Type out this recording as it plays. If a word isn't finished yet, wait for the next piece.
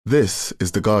This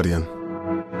is The Guardian.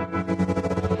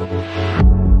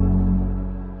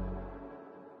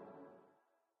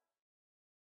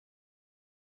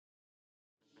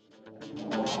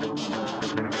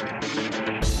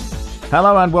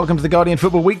 Hello and welcome to The Guardian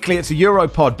Football Weekly. It's a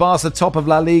Europod. Barça top of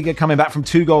La Liga, coming back from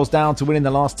 2 goals down to win in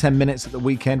the last 10 minutes at the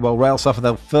weekend, while Real suffer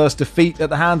their first defeat at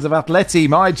the hands of Atleti.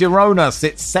 My Girona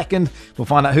sits second. We'll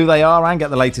find out who they are and get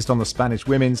the latest on the Spanish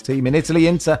women's team. In Italy,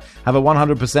 Inter have a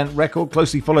 100% record,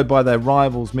 closely followed by their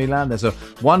rivals Milan. There's a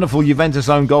wonderful Juventus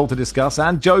own goal to discuss,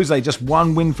 and Jose, just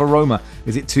one win for Roma.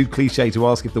 Is it too cliche to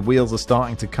ask if the wheels are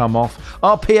starting to come off?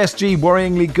 Are PSG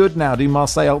worryingly good now? Do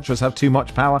Marseille Ultras have too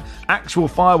much power? Actual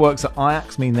fireworks at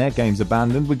Ajax mean their game's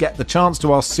abandoned. We get the chance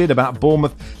to ask Sid about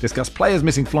Bournemouth, discuss players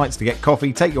missing flights to get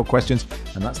coffee, take your questions,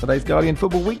 and that's today's Guardian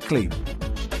Football Weekly.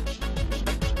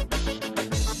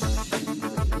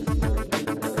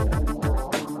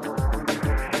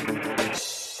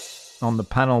 On the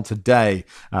panel today,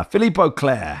 Philippe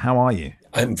Auclair, how are you?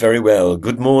 I'm very well.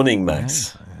 Good morning,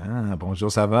 Max.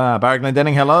 Bonjour, ça va? Barry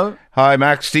Glendenning, hello. Hi,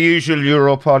 Max. The usual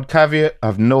Europod caveat.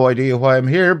 I've no idea why I'm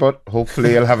here, but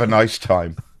hopefully I'll have a nice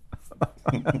time.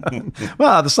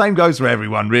 Well, the same goes for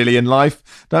everyone, really, in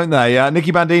life, don't they?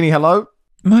 Nicky Bandini, hello.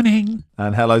 Morning.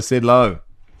 And hello, Sid Lowe.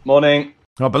 Morning.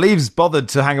 I believe he's bothered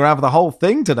to hang around for the whole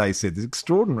thing today, Sid. It's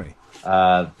extraordinary.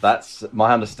 That's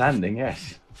my understanding,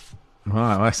 yes.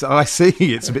 Right, I see.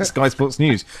 It's a bit Sky Sports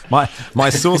News. My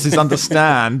sources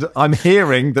understand. I'm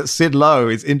hearing that Sid Lowe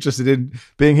is interested in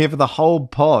being here for the whole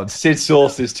pod. Sid's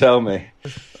sources tell me.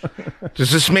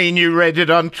 Does this mean you read it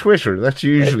on Twitter? That's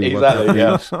usually exactly,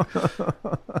 yeah.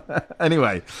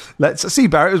 Anyway, let's see,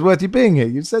 Barry. It was worth you being here.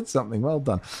 You said something. Well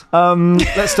done.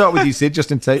 Let's start with you, Sid,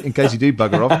 just in case you do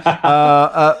bugger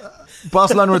off.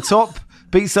 Barcelona are top.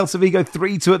 Beat Celta Vigo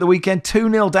 3-2 at the weekend,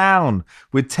 2-0 down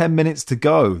with 10 minutes to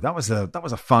go. That was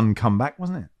a fun comeback,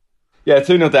 wasn't it? Yeah,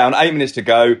 2-0 down, 8 minutes to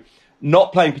go.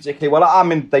 Not playing particularly well. I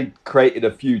mean, they created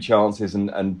a few chances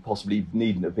and possibly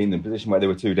needn't have been in a position where they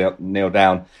were 2-0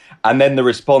 down. And then the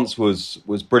response was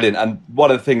brilliant. And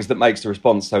one of the things that makes the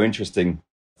response so interesting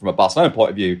from a Barcelona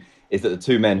point of view is that the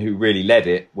two men who really led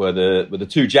it were the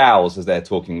two Jows, as they're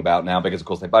talking about now, because, of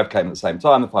course, they both came at the same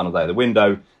time, the final day of the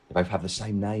window. They both have the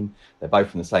same name. They're both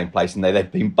from the same place, and they've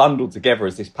been bundled together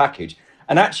as this package.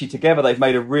 And actually, together, they've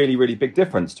made a really, really big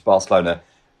difference to Barcelona.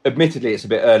 Admittedly, it's a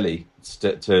bit early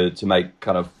to make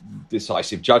kind of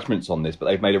decisive judgments on this, but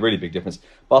they've made a really big difference.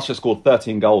 Barca scored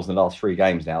 13 goals in the last 3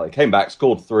 games now. They came back,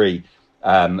 scored 3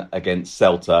 against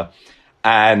Celta,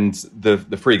 and the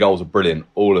 3 goals are brilliant.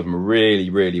 All of them really,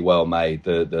 really well made.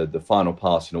 The final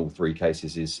pass in all 3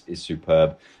 cases is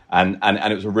superb, and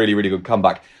it was a really, really good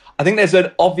comeback. I think there's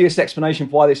an obvious explanation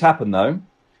for why this happened, though.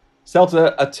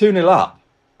 Celta are 2-0 up,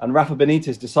 and Rafa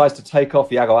Benitez decides to take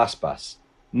off Iago Aspas.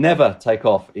 Never take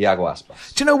off Iago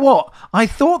Aspas. Do you know what? I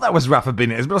thought that was Rafa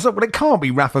Benitez, but I thought, well, it can't be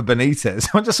Rafa Benitez.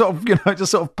 I just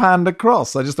sort of panned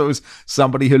across. I just thought it was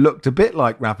somebody who looked a bit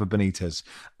like Rafa Benitez.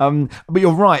 But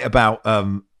you're right about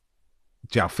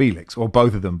João Felix, or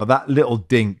both of them. But that little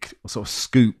dink, sort of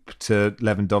scoop to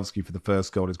Lewandowski for the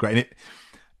first goal is great. And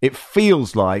it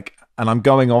feels like, and I'm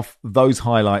going off those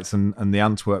highlights and the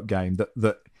Antwerp game,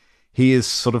 that he is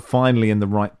sort of finally in the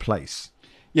right place.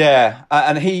 Yeah,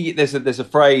 and there's a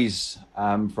phrase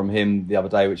from him the other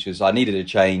day, which was, "I needed a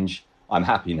change, I'm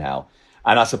happy now."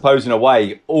 And I suppose in a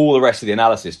way, all the rest of the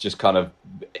analysis just kind of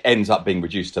ends up being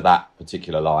reduced to that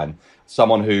particular line.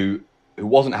 Someone who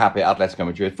wasn't happy at Atletico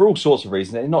Madrid for all sorts of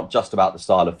reasons. It's not just about the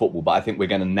style of football, but I think we're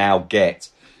going to now get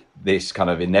this kind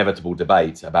of inevitable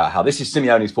debate about how this is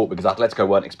Simeone's fault because Atletico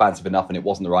weren't expansive enough and it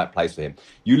wasn't the right place for him.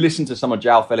 You listen to some of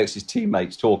João Felix's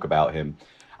teammates talk about him,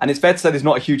 and it's fair to say there's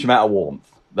not a huge amount of warmth.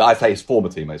 I say his former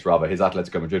teammates, rather, his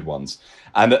Atletico Madrid ones.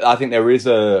 And I think there is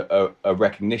a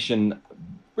recognition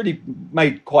really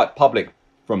made quite public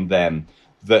from them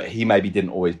that he maybe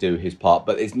didn't always do his part.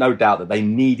 But there's no doubt that they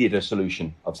needed a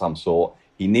solution of some sort.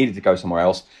 He needed to go somewhere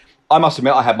else. I must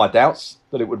admit, I had my doubts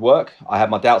that it would work. I had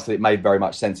my doubts that it made very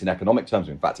much sense in economic terms.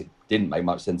 In fact, it didn't make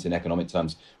much sense in economic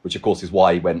terms, which, of course, is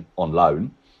why he went on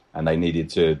loan. And they needed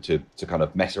to kind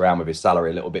of mess around with his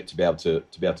salary a little bit to be able to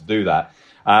do that.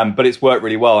 But it's worked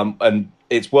really well, and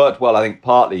it's worked well, I think,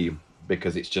 partly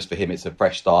because it's just for him, it's a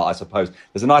fresh start, I suppose.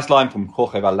 There's a nice line from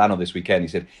Jorge Valdano this weekend. He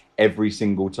said, every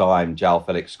single time João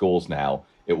Felix scores now,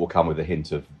 it will come with a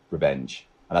hint of revenge.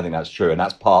 And I think that's true, and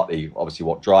that's partly, obviously,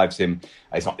 what drives him.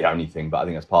 It's not the only thing, but I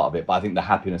think that's part of it. But I think the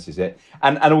happiness is it.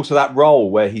 And also that role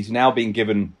where he's now being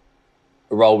given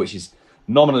a role which is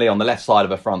nominally on the left side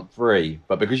of a front three,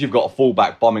 but because you've got a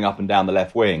fullback bombing up and down the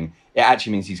left wing, it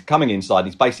actually means he's coming inside and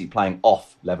he's basically playing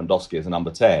off Lewandowski as a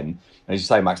number 10. And as you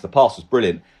say, Max, the pass was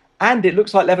brilliant. And it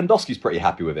looks like Lewandowski's pretty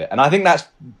happy with it. And I think that's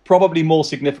probably more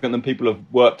significant than people have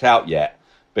worked out yet,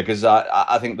 because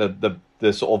I think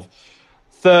the sort of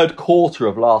third quarter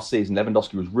of last season,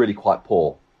 Lewandowski was really quite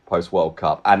poor post-World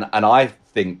Cup. And I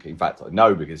think, in fact, I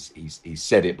know because he's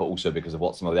said it, but also because of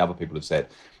what some of the other people have said,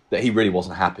 that he really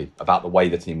wasn't happy about the way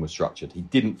the team was structured. He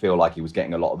didn't feel like he was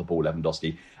getting a lot of the ball,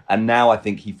 Lewandowski. And now I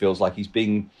think he feels like he's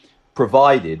being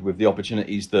provided with the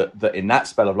opportunities that in that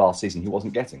spell of last season he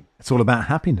wasn't getting. It's all about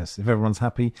happiness. If everyone's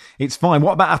happy, it's fine.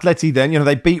 What about Atleti then?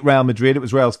 They beat Real Madrid. It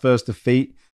was Real's first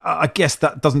defeat. I guess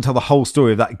that doesn't tell the whole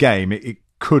story of that game. It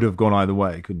could have gone either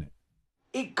way, couldn't it?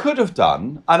 It could have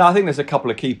done, and I think there's a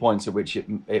couple of key points at which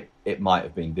it might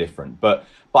have been different. But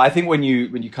I think when you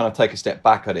kind of take a step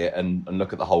back at it and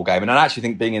look at the whole game, and I actually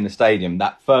think being in the stadium,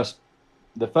 the first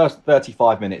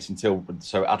 35 minutes so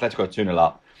Atletico 2-0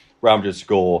 up, Real Madrid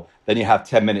score, then you have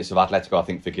 10 minutes of Atletico, I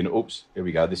think, thinking, oops, here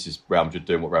we go, this is Real Madrid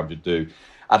doing what Real Madrid do.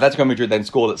 Atletico Madrid then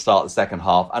scored at the start of the second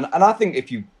half, and I think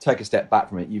if you take a step back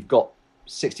from it, you've got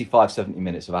 65, 70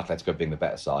 minutes of Atletico being the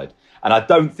better side. And I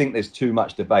don't think there's too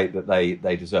much debate that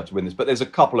they deserve to win this, but there's a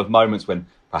couple of moments when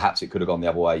perhaps it could have gone the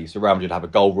other way. So Real Madrid have a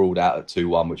goal ruled out at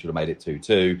 2-1, which would have made it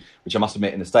 2-2, which I must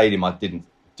admit in the stadium I didn't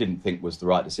think was the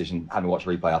right decision. Having watched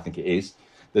replay, I think it is.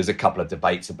 There's a couple of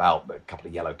debates about a couple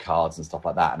of yellow cards and stuff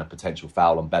like that and a potential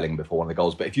foul on Bellingham before one of the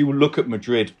goals. But if you look at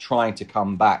Madrid trying to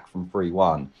come back from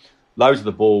 3-1, loads of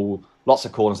the ball, lots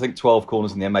of corners, I think 12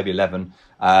 corners in the end, maybe 11,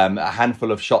 a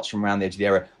handful of shots from around the edge of the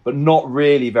area, but not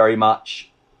really very much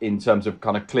in terms of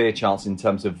kind of clear chance, in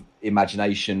terms of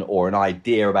imagination or an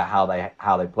idea about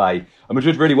how they play. And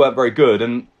Madrid really weren't very good,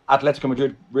 and Atletico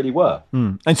Madrid really were.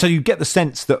 And so you get the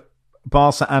sense that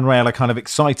Barça and Real are kind of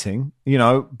exciting,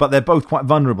 but they're both quite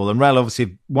vulnerable. And Real obviously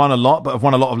have won a lot, but have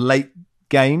won a lot of late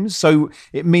games. So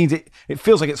it means it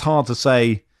feels like it's hard to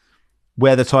say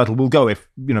where the title will go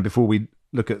before we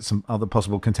look at some other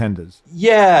possible contenders.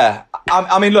 Yeah.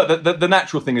 I mean, look, the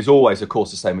natural thing is always, of course,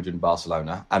 to say Madrid and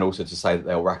Barcelona, and also to say that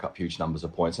they'll rack up huge numbers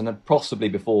of points. And then possibly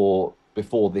before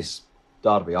this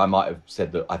derby, I might have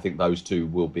said that I think those two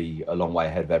will be a long way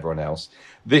ahead of everyone else.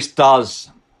 This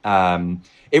does...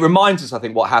 it reminds us, I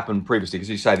think, what happened previously, because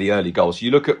you say the early goals.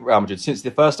 You look at Real Madrid, since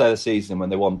the first day of the season when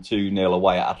they won 2-0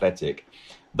 away at Athletic,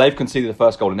 they've conceded the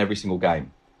first goal in every single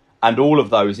game. And all of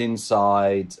those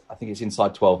inside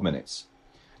 12 minutes.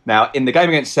 Now, in the game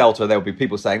against Celta, there will be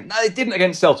people saying, no, they didn't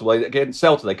against Celta. Well, against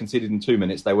Celta, they conceded in 2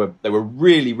 minutes. They were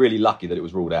really, really lucky that it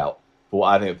was ruled out for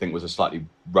what I think was a slightly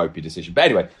ropey decision. But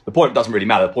anyway, the point doesn't really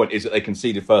matter. The point is that they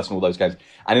conceded first in all those games.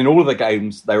 And in all of the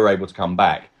games, they were able to come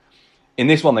back. In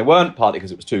this one, they weren't, partly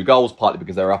because it was 2 goals, partly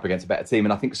because they were up against a better team.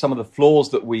 And I think some of the flaws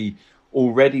that we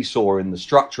already saw in the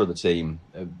structure of the team,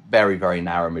 a very, very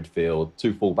narrow midfield,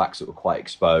 2 full-backs that were quite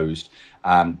exposed.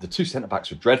 The 2 centre-backs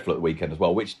were dreadful at the weekend as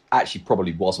well, which actually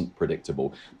probably wasn't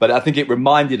predictable. But I think it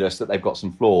reminded us that they've got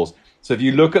some flaws. So if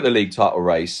you look at the league title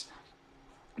race,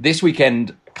 this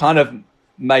weekend kind of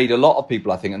made a lot of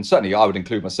people, I think, and certainly I would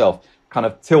include myself, kind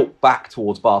of tilt back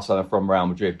towards Barcelona from Real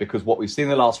Madrid, because what we've seen in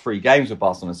the last 3 games of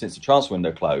Barcelona since the transfer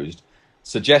window closed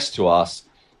suggests to us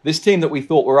this team that we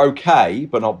thought were okay,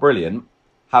 but not brilliant,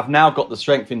 have now got the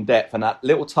strength in depth and that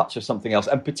little touch of something else,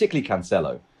 and particularly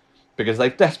Cancelo, because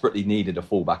they've desperately needed a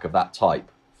fullback of that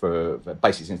type for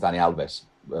basically since Dani Alves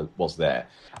was there.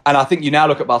 And I think you now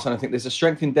look at Barcelona and think there's a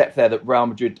strength in depth there that Real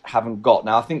Madrid haven't got.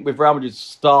 Now, I think with Real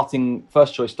Madrid's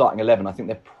first choice starting 11, I think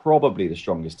they're probably the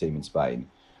strongest team in Spain.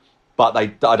 But I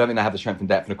don't think they have the strength and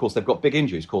depth. And of course, they've got big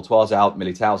injuries. Courtois out,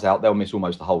 Militao's out. They'll miss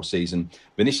almost the whole season.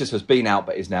 Vinicius has been out,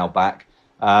 but is now back.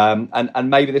 And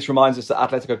maybe this reminds us that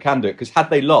Atletico can do it, because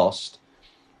had they lost,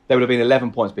 they would have been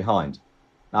 11 points behind.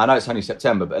 Now, I know it's only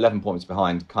September, but 11 points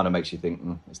behind kind of makes you think,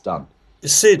 it's done.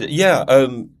 Sid, yeah,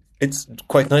 it's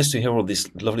quite nice to hear all these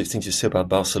lovely things you say about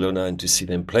Barcelona and to see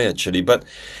them play, actually. But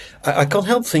I can't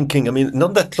help thinking, I mean,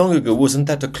 not that long ago, wasn't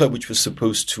that a club which was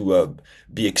supposed to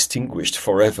be extinguished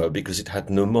forever because it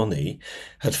had no money,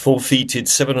 had forfeited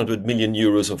 700 million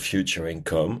euros of future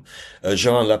income.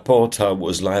 Joan Laporta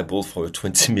was liable for a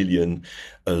 20 million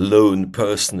loan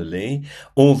personally.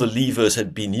 All the levers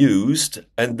had been used,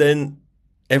 and then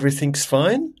everything's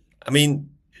fine? I mean...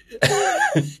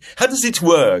 How does it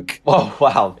work? Oh,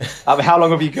 wow. I mean, how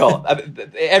long have you got? I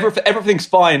mean, everything's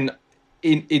fine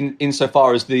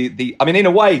insofar as the I mean, in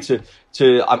a way,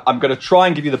 I'm going to try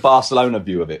and give you the Barcelona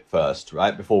view of it first,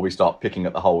 right? Before we start picking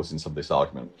at the holes in some of this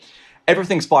argument.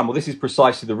 Everything's fine. Well, this is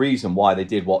precisely the reason why they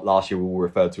did what last year we will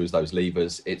refer to as those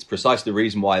levers. It's precisely the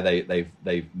reason why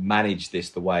they've managed this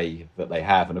the way that they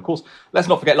have. And of course, let's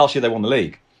not forget last year they won the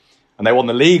league. And they won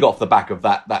the league off the back of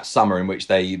that summer in which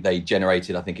they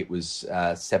generated, I think it was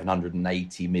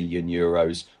 780 million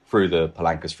euros through the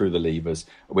palancas, through the levers,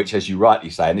 which, as you rightly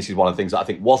say, and this is one of the things that I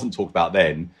think wasn't talked about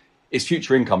then, is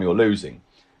future income you're losing.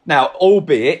 Now,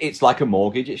 albeit it's like a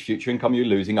mortgage, it's future income you're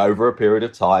losing over a period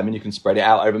of time, and you can spread it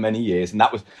out over many years.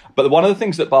 But one of the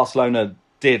things that Barcelona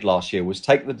did last year was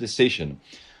take the decision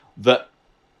that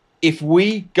if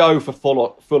we go for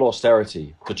full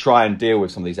austerity to try and deal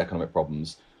with some of these economic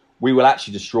problems, we will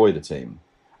actually destroy the team.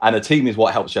 And the team is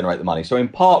what helps generate the money. So in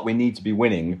part, we need to be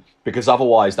winning, because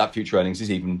otherwise that future earnings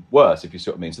is even worse, if you see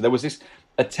what I mean. So there was this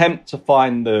attempt to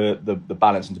find the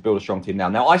balance and to build a strong team now.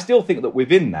 Now, I still think that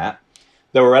within that,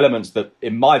 there were elements that,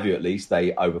 in my view at least,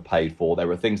 they overpaid for. There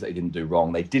were things that they didn't do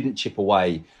wrong. They didn't chip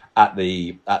away at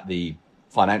the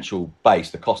financial base,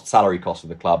 the salary cost of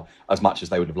the club, as much as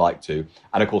they would have liked to.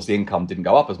 And of course, the income didn't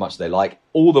go up as much as they like.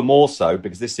 All the more so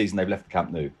because this season they've left the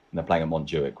Camp Nou and they're playing at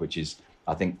Montjuic, which is,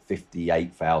 I think,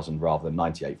 58,000 rather than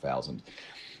 98,000.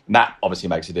 And that obviously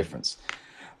makes a difference.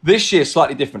 This year,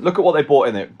 slightly different. Look at what they bought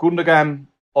in there. Gundogan,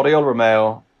 Oriol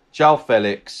Romeo, João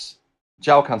Felix,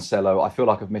 João Cancelo. I feel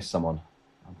like I've missed someone.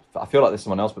 I feel like there's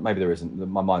someone else, but maybe there isn't.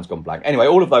 My mind's gone blank. Anyway,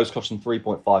 all of those cost them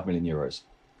 3.5 million euros.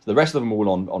 So the rest of them are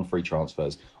all on free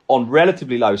transfers, on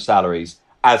relatively low salaries,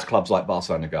 as clubs like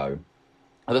Barcelona go.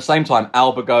 At the same time,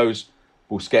 Alba goes,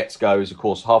 Busquets goes. Of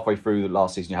course, halfway through the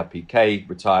last season, you had Piqué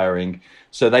retiring.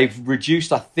 So they've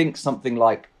reduced, I think, something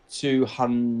like 200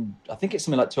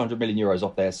 million euros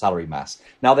off their salary mass.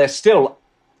 Now, they're still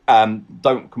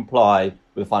don't comply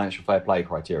with the financial fair play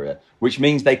criteria, which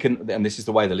means they can, and this is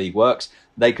the way the league works,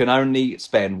 they can only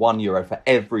spend €1 for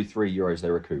every €3 they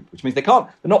recoup, which means they're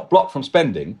not blocked from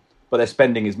spending, but their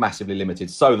spending is massively limited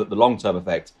so that the long-term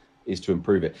effect is to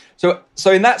improve it.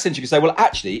 So in that sense, you can say, well,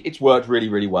 actually, it's worked really,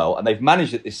 really well, and they've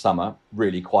managed it this summer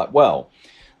really quite well.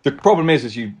 The problem is,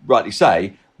 as you rightly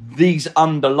say, these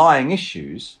underlying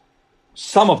issues,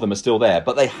 some of them are still there,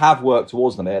 but they have worked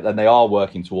towards them, and they are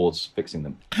working towards fixing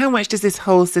them. How much does this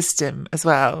whole system as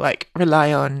well,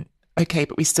 rely on, okay,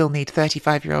 but we still need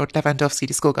 35-year-old Lewandowski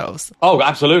to score goals? Oh,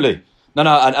 absolutely. No,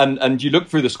 and you look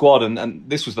through the squad, and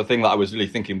this was the thing that I was really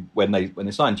thinking when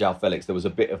they signed João Felix. There was a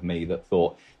bit of me that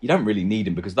thought you don't really need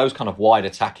him, because those kind of wide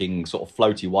attacking, sort of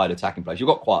floaty wide attacking players, you've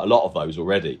got quite a lot of those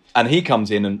already. And he comes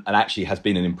in and actually has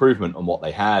been an improvement on what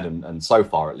they had, and so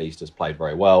far at least has played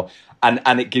very well.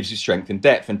 And it gives you strength and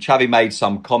depth. And Xavi made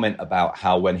some comment about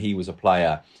how when he was a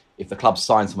player, if the club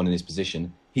signed someone in his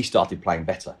position, he started playing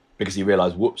better because he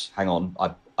realised, whoops, hang on,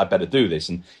 I better do this.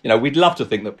 And we'd love to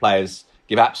think that players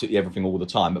give absolutely everything all the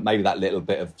time, but maybe that little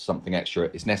bit of something extra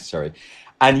is necessary.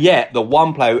 And yet, the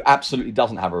one player who absolutely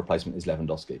doesn't have a replacement is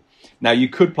Lewandowski. Now, you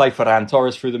could play Ferran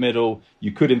Torres through the middle,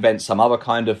 you could invent some other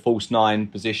kind of false nine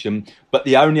position, but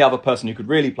the only other person who could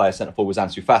really play a centre forward was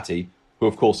Ansu Fati, who,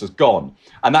 of course, has gone.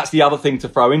 And that's the other thing to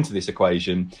throw into this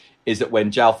equation, is that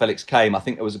when João Felix came, I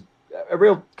think there was a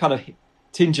real kind of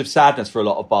tinge of sadness for a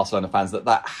lot of Barcelona fans that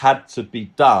had to be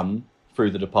done through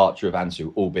the departure of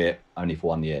Ansu, albeit only for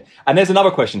 1 year. And there's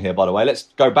another question here, by the way. Let's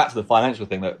go back to the financial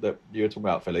thing that you were talking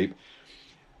about, Philippe.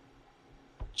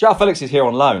 João Felix is here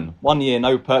on loan. 1 year,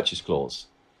 no purchase clause.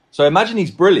 So imagine he's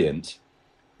brilliant.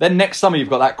 Then next summer you've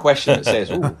got that question that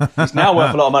says, ooh, he's now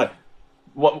worth a lot of money.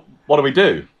 What do we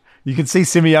do? You can see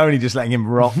Simeone just letting him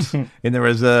rot in the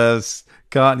reserves,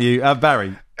 can't you?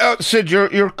 Barry? Sid,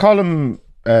 your column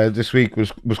this week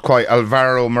was quite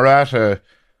Alvaro Morata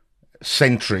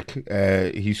centric.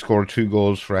 He scored 2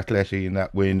 goals for Atleti in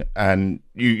that win, and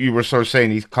you were sort of saying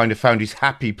he's kind of found his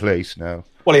happy place now.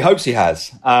 Well, he hopes he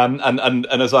has, and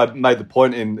as I made the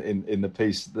point in the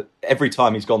piece, that every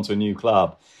time he's gone to a new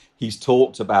club, he's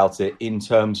talked about it in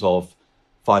terms of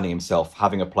finding himself,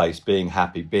 having a place, being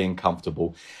happy, being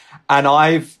comfortable. And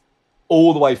I've,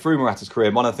 all the way through Morata's career,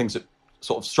 and one of the things that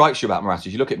sort of strikes you about Morata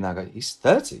is you look at him now and go, he's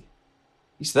 30.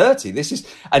 He's 30.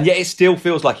 And yet it still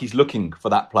feels like he's looking for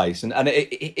that place. And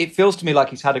it feels to me like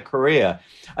he's had a career.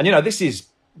 And, this is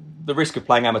the risk of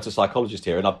playing amateur psychologist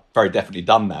here, and I've very definitely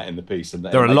done that in the piece. And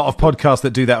there are a lot of podcasts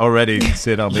that do that already,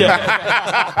 Sid. But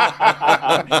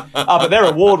they're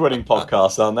award-winning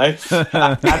podcasts, aren't they?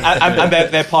 and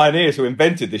they're pioneers who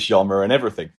invented this genre and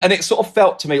everything. And it sort of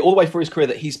felt to me all the way through his career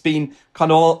that he's been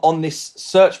kind of on this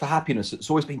search for happiness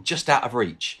that's always been just out of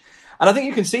reach. And I think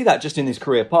you can see that just in his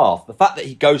career path. The fact that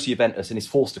he goes to Juventus and is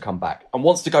forced to come back and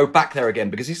wants to go back there again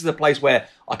because this is a place where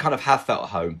I kind of have felt at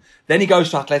home. Then he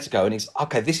goes to Atletico and he's,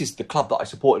 okay, this is the club that I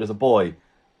supported as a boy.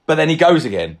 But then he goes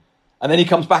again. And then he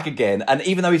comes back again. And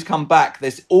even though he's come back,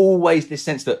 there's always this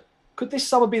sense that, could this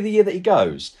summer be the year that he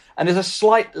goes? And there's a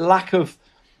slight lack of,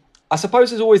 I suppose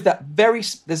there's always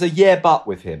there's a yeah but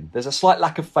with him. There's a slight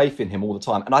lack of faith in him all the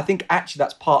time. And I think actually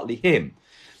that's partly him.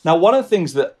 Now, one of the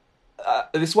things that,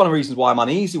 this is one of the reasons why I'm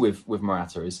uneasy with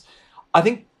Morata is I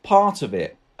think part of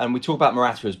it, and we talk about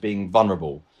Morata as being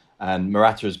vulnerable and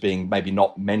Morata as being maybe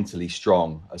not mentally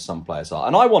strong as some players are.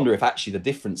 And I wonder if actually the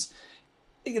difference,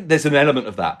 there's an element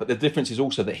of that, but the difference is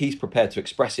also that he's prepared to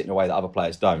express it in a way that other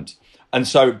players don't. And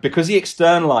so because he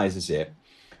externalises it,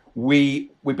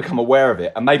 we become aware of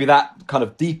it. And maybe that kind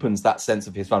of deepens that sense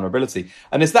of his vulnerability.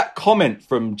 And there's that comment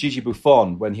from Gigi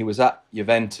Buffon when he was at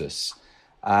Juventus.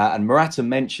 And Morata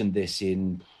mentioned this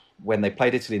when they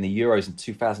played Italy in the Euros in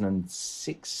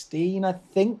 2016, I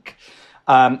think.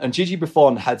 And Gigi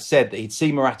Buffon had said that he'd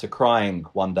seen Morata crying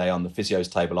one day on the physio's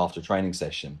table after a training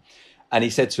session. And he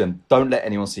said to him, don't let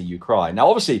anyone see you cry. Now,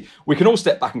 obviously, we can all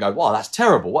step back and go, wow, that's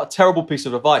terrible. What a terrible piece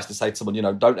of advice to say to someone,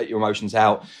 don't let your emotions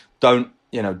out. Don't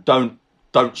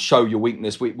show your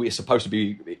weakness. We're supposed to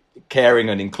be caring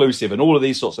and inclusive and all of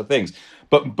these sorts of things.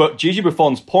 But Gigi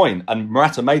Buffon's point, and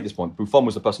Morata made this point, Buffon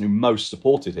was the person who most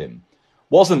supported him,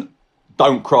 wasn't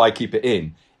don't cry, keep it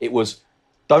in. It was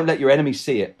don't let your enemies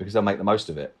see it because they'll make the most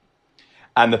of it.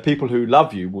 And the people who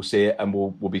love you will see it and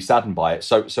will be saddened by it.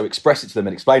 So express it to them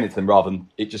and explain it to them rather than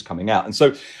it just coming out.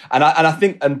 I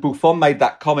think Buffon made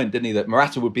that comment, didn't he, that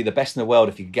Morata would be the best in the world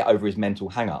if he could get over his mental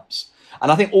hang-ups.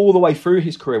 And I think all the way through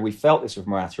his career, we felt this with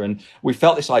Morata, and we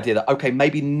felt this idea that, okay,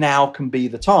 maybe now can be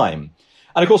the time.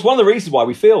 And of course, one of the reasons why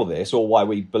we feel this, or why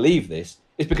we believe this,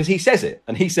 is because he says it.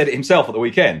 And he said it himself at the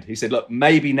weekend. He said, look,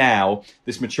 maybe now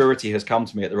this maturity has come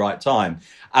to me at the right time.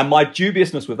 And my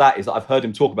dubiousness with that is that I've heard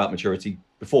him talk about maturity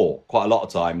before, quite a lot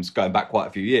of times, going back quite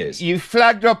a few years. You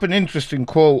flagged up an interesting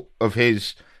quote of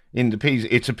his in the piece.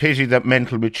 It's a pity that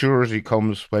mental maturity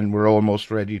comes when we're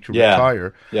almost ready to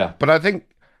retire. Yeah. But I think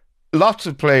lots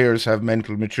of players have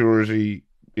mental maturity,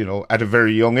 at a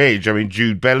very young age. I mean,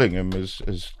 Jude Bellingham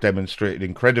has demonstrated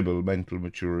incredible mental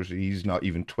maturity. He's not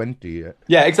even 20 yet.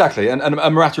 Yeah, exactly. And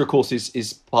Morata, of course,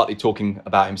 is partly talking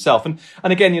about himself. And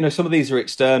again, some of these are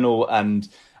external and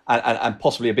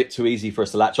possibly a bit too easy for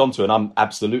us to latch onto. And I'm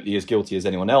absolutely as guilty as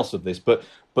anyone else of this. But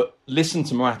listen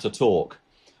to Morata talk,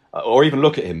 or even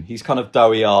look at him. He's kind of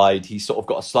doughy-eyed. He's sort of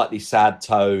got a slightly sad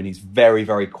tone. He's very,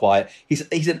 very quiet. He's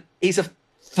a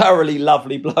thoroughly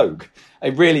lovely bloke.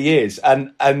 It really is.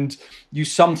 And you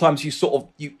sometimes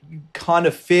you kind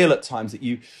of feel at times that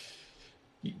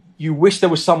you wish there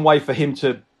was some way for him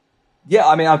to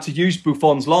use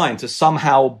Buffon's line, to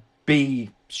somehow be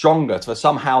stronger, to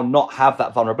somehow not have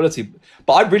that vulnerability.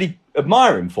 But I really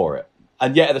admire him for it.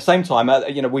 And yet at the same time,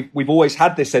 we've always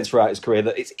had this sense throughout his career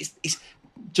that it's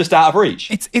just out of reach.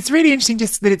 It's really interesting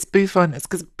just that it's Buffon. It's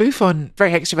because Buffon,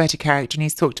 very extroverted character, and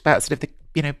he's talked about sort of the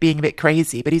being a bit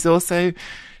crazy, but he's also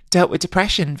dealt with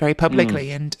depression very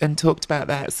publicly and talked about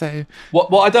that. So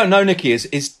what I don't know, Nicky,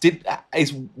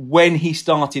 is when he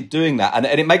started doing that, and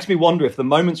it makes me wonder if the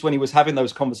moments when he was having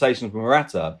those conversations with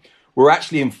Morata were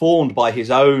actually informed by his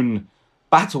own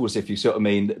battles, if you see what I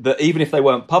mean. That even if they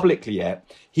weren't publicly yet,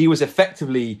 he was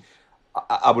effectively,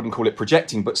 I wouldn't call it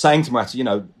projecting, but saying to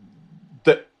Morata,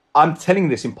 that I'm telling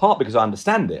this in part because I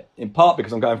understand it, in part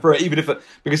because I'm going through it,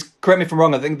 because, correct me if I'm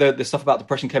wrong, I think the stuff about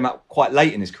depression came out quite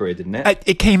late in his career, didn't it?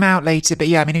 It came out later, but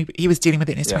yeah, I mean, he was dealing with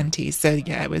it in his 20s, so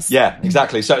yeah, it was... Yeah,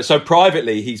 exactly. So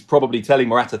privately, he's probably telling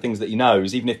Morata things that he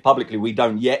knows, even if publicly we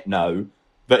don't yet know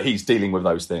that he's dealing with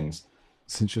those things.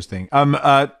 It's interesting.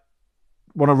 Want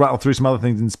to rattle through some other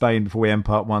things in Spain before we end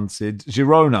part one, Sid.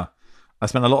 Girona. I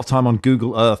spent a lot of time on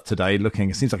Google Earth today looking.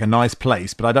 It seems like a nice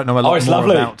place, but I don't know a lot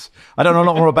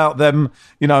more about them,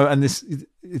 and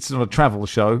it's not a travel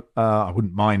show. I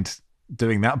wouldn't mind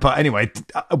doing that. But anyway,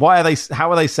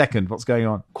 how are they second? What's going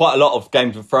on? Quite a lot of Game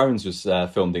of Thrones was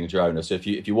filmed in Girona. So if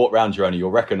you walk around Girona,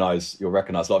 you'll recognise a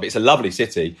lot of it. It's a lovely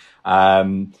city.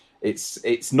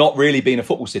 It's not really been a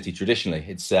football city traditionally.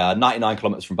 It's 99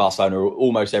 kilometres from Barcelona.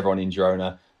 Almost everyone in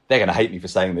Girona, they're going to hate me for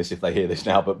saying this if they hear this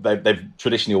now, but they've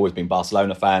traditionally always been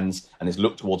Barcelona fans, and it's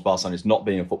looked towards Barcelona as not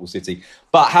being a football city.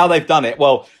 But how they've done it,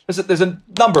 well, there's a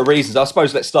number of reasons. I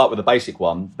suppose let's start with the basic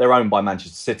one. They're owned by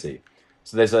Manchester City.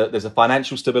 So there's a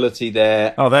financial stability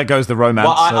there. Oh, there goes the romance.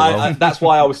 Well, that's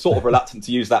why I was sort of reluctant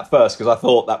to use that first, because I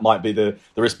thought that might be the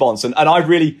response. And I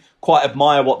really quite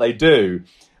admire what they do.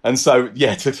 And so,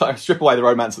 yeah, to strip away the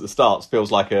romance at the start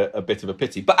feels like a bit of a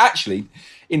pity. But actually,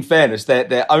 in fairness,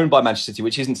 they're owned by Manchester City,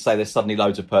 which isn't to say there's suddenly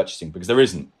loads of purchasing, because there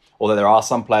isn't. Although there are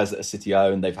some players that are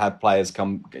City-owned. They've had players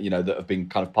come, that have been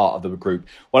kind of part of the group.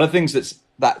 One of the things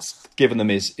that's given them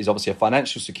is obviously a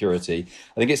financial security.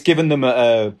 I think it's given them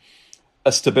a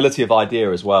stability of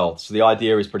idea as well. So the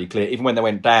idea is pretty clear. Even when they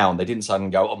went down, they didn't suddenly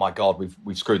go, oh my God,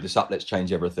 we've screwed this up, let's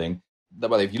change everything.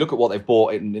 Well, if you look at what they've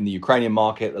bought in the Ukrainian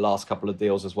market, the last couple of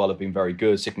deals as well have been very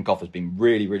good. Sikonkov has been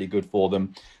really, really good for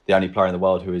them. The only player in the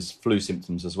world who has flu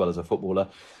symptoms as well as a footballer.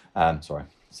 Sorry.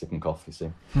 Sick and cough, you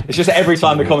see. It's just every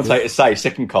time the commentators say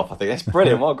sick and cough, I think that's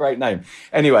brilliant. What a great name.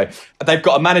 Anyway, they've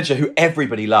got a manager who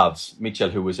everybody loves, Michel,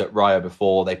 who was at Rayo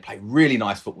before. They play really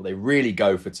nice football. They really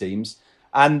go for teams.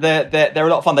 And they're a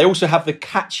lot of fun. They also have the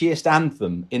catchiest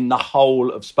anthem in the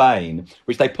whole of Spain,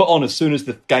 which they put on as soon as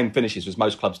the game finishes, as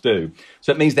most clubs do.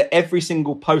 So it means that every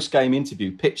single post-game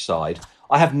interview, pitch side,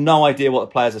 I have no idea what the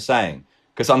players are saying.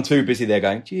 Because I'm too busy there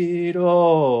going,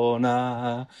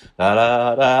 Girona, da,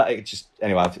 da, da.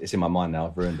 Anyway, it's in my mind now.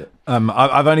 I've ruined it.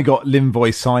 I've only got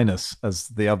Limvoy Sinus as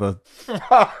the other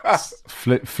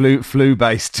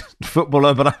flu-based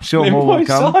footballer, but I'm sure more will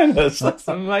come. Limvoy Sinus, that's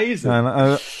amazing.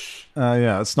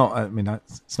 Yeah, it's not. I mean,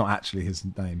 it's not actually his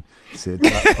name, Sid.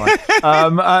 That's fine.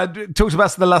 Talked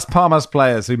about the Las Palmas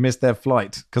players who missed their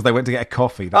flight because they went to get a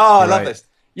coffee. That's I great. love this.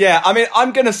 Yeah, I mean,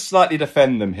 I'm going to slightly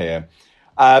defend them here.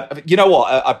 You know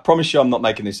what? I promise you I'm not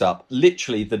making this up.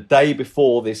 Literally, the day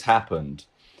before this happened,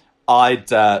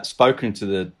 I'd spoken to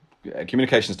the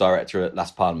communications director at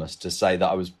Las Palmas to say that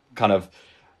I was kind of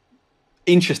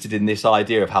interested in this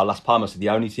idea of how Las Palmas are the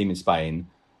only team in Spain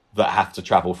that have to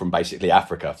travel from basically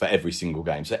Africa for every single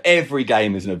game. So every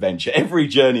game is an adventure. Every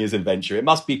journey is an adventure. It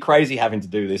must be crazy having to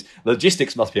do this.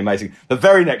 Logistics must be amazing. The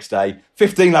very next day,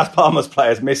 15 Las Palmas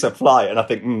players miss a flight. And I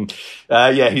think,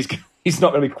 he's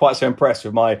not going to be quite so impressed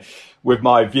with my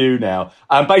view now.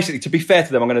 Basically, to be fair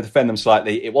to them, I'm going to defend them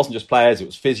slightly. It wasn't just players, it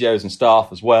was physios and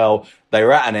staff as well. They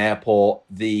were at an airport.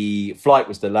 The flight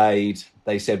was delayed.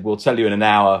 They said, we'll tell you in an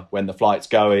hour when the flight's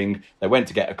going. They went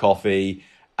to get a coffee.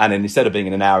 And then instead of being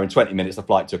in an hour, in 20 minutes, the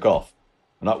flight took off.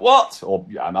 I'm like, what? Or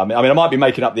I mean, I might be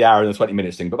making up the hour and the 20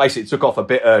 minutes thing, but basically it took off a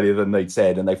bit earlier than they'd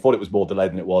said, and they thought it was more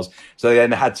delayed than it was. So they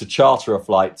then had to charter a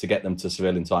flight to get them to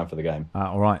Seville in time for the game.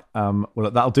 All right. Well,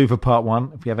 that'll do for part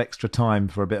one. If we have extra time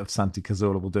for a bit of Santi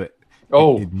Cazorla, we'll do it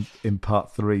in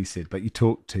part 3, Sid. But you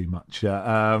talk too much.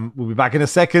 We'll be back in a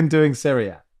second doing Serie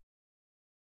A.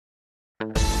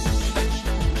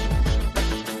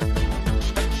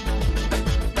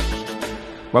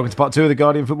 Welcome to part 2 of the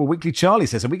Guardian Football Weekly. Charlie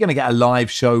says, are we going to get a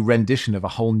live show rendition of A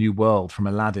Whole New World from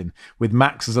Aladdin with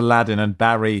Max as Aladdin and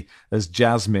Barry as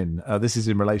Jasmine? This is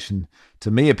in relation to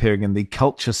me appearing in the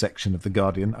culture section of the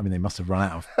Guardian. I mean, they must have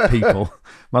run out of people,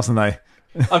 mustn't they?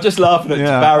 I'm just laughing at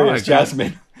Barry as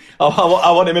Jasmine. I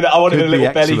want him in a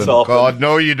little belly top. God,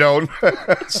 no, you don't.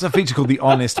 It's a feature called The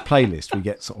Honest Playlist. We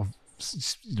get sort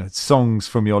of songs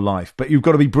from your life, but you've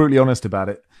got to be brutally honest about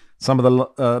it. Some of the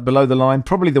below the line,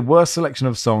 probably the worst selection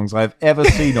of songs I've ever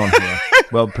seen on here.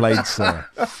 Well played, sir.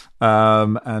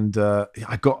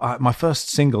 I got my first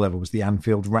single ever was the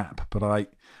Anfield Rap, but I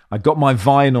got my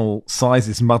vinyl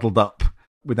sizes muddled up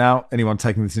without anyone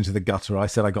taking this into the gutter. I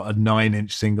said I got a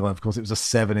 9-inch single. Of course, it was a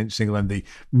 7-inch single, and the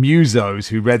musos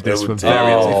who read this were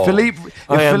very upset.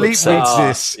 If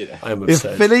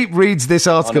Philippe reads this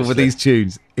article Honestly. with these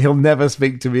tunes, he'll never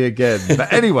speak to me again.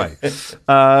 But anyway,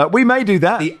 we may do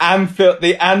that. The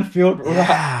Anfield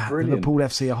Rap. Brilliant. Liverpool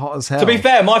FC are hot as hell. To be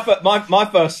fair, my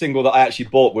first single that I actually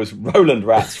bought was Roland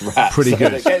Rat's Rap. Pretty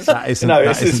good. That isn't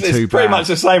too pretty bad. much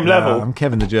the same level.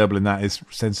 Kevin the Gerbil in that is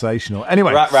sensational.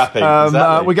 Anyway, rapping.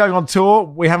 Exactly. We're going on tour.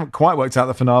 We haven't quite worked out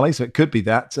the finale, so it could be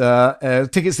that.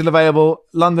 Tickets still available.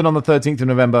 London on the 13th of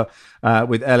November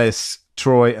with Ellis,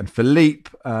 Troy and Philippe,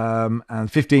 and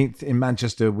 15th in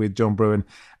Manchester with John Bruin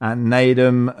and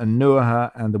Nadem and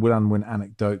Nuaha and the Will and Win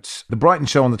Anecdotes. The Brighton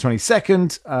show on the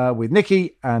 22nd with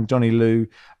Nicky and Johnny Lowe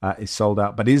is sold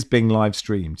out, but is being live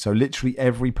streamed. So literally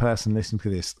every person listening to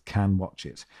this can watch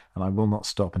it. And I will not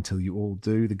stop until you all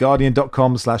do.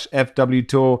 TheGuardian.com/FW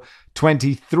Tour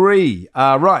 23.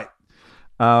 Right.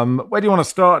 Where do you want to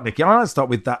start, Nicky? I want to start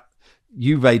with that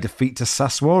Juve defeat to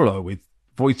Sassuolo with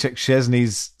Wojciech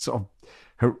Szczesny's sort of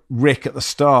Rick at the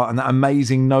start and that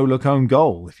amazing no-look own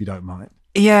goal, if you don't mind.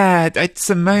 Yeah,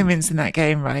 some moments in that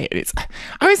game, right? I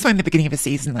always find the beginning of a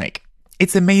season,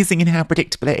 it's amazing in how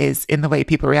predictable it is in the way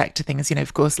people react to things.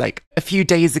 Of course, a few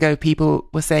days ago, people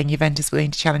were saying Juventus willing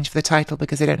to challenge for the title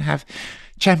because they don't have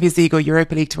Champions League or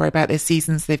Europa League to worry about this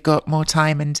season, so they've got more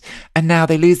time. And now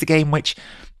they lose the game, which,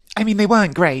 I mean, they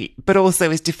weren't great, but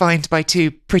also is defined by two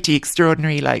pretty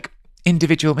extraordinary,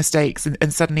 individual mistakes,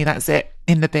 and suddenly that's it,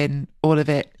 in the bin. All of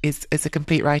it is a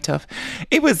complete write-off.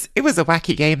 It was a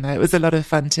wacky game though. It was a lot of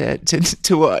fun to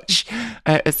watch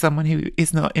as someone who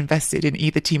is not invested in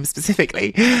either team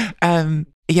specifically.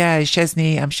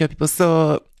 Szczesny, I'm sure people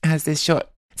saw, has this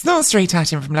shot. It's not straight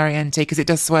at him from Loriente because it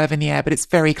does swerve in the air, but it's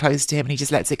very close to him and he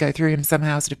just lets it go through him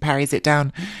somehow, sort of parries it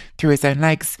down through his own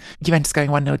legs. Juventus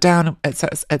going 1-0 down at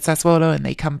Sassuolo, and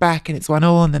they come back and it's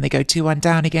 1-1, and then they go 2-1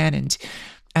 down again, and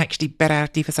actually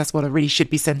Berardi for Sassuolo really should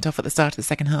be sent off at the start of the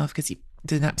second half because he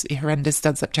did an absolutely horrendous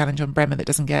studs-up challenge on Bremer that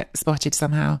doesn't get spotted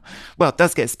somehow. Well,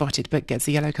 does get spotted, but gets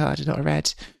a yellow card and not a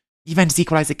red. Juventus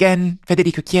equalise again.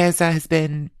 Federico Chiesa has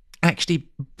been actually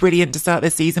brilliant to start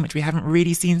this season, which we haven't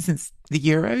really seen since the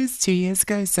Euros 2 years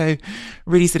ago. So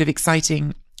really sort of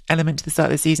exciting element to the start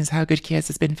of the season is how good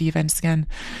Chiesa's been for Juventus again.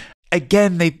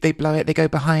 Again, they blow it, they go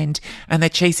behind, and they're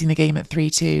chasing the game at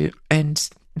 3-2. And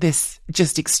this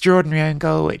just extraordinary own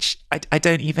goal, which I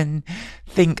don't even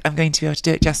think I'm going to be able to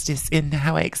do it justice in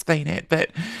how I explain it.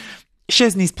 But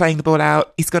Szczesny's playing the ball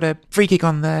out. He's got a free kick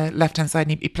on the left-hand side,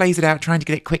 and he plays it out, trying to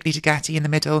get it quickly to Gatti in the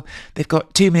middle. They've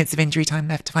got 2 minutes of injury time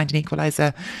left to find an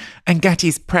equaliser, and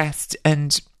Gatti's pressed,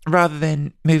 and rather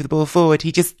than move the ball forward,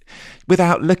 he just,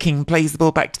 without looking, plays the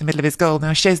ball back to the middle of his goal.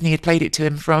 Now, Szczesny had played it to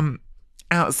him from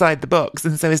outside the box,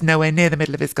 and so is nowhere near the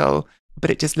middle of his goal. But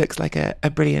it just looks like a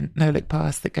brilliant no-look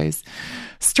pass that goes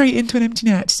straight into an empty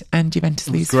net, and Juventus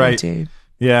lose 4-2.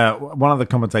 Yeah, one of the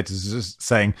commentators is just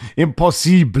saying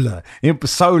 "impossible"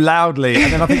 so loudly,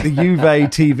 and then I think the Juve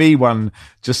TV one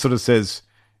just sort of says,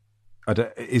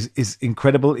 "Is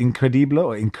incredible, incredible,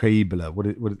 or incredibile?" What?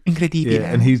 Incredibile.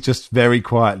 Yeah, and he's just very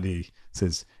quietly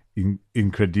says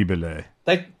 "incredibile."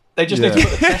 They just need to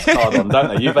put the test card on, don't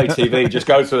they? Juve TV just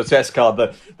goes for the test card.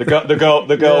 The girl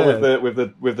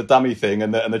with the dummy thing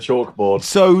and the chalkboard.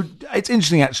 So it's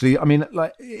interesting, actually. I mean,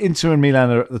 like Inter and Milan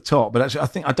are at the top, but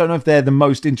actually, I don't know if they're the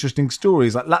most interesting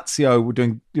stories. Like Lazio were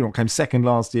doing, came second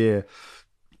last year,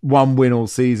 one win all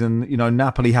season.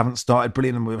 Napoli haven't started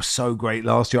brilliant, and we were so great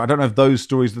last year. I don't know if those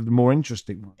stories are the more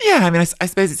interesting ones. Yeah, I mean, I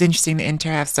suppose it's interesting that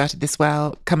Inter have started this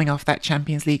well, coming off that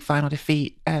Champions League final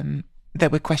defeat. There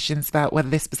were questions about whether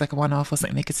this was like a one-off or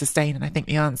something they could sustain, and I think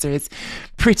the answer is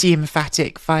pretty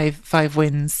emphatic. Five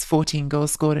wins, 14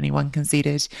 goals scored, only 1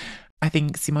 conceded. I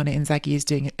think Simone Inzaghi is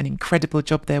doing an incredible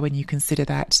job there when you consider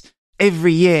that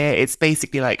every year it's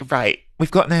basically like, right,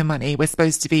 we've got no money, we're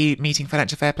supposed to be meeting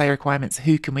financial fair play requirements,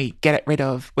 who can we get rid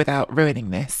of without ruining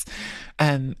this?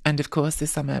 And of course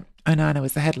this summer Onana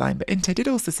was the headline, but Inter did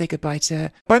also say goodbye to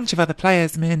a bunch of other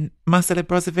players. I mean, Marcelo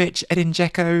Brozovic, Edin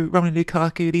Dzeko, Romelu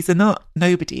Lukaku, these are not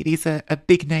nobody, these are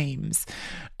big names.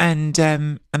 And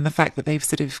the fact that they've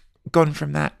sort of gone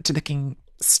from that to looking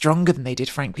stronger than they did,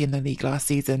 frankly, in the league last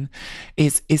season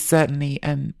is certainly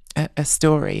a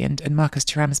story. And Marcus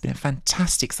Thuram has been a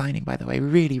fantastic signing, by the way.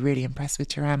 Really, really impressed with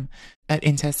Thuram at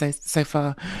Inter so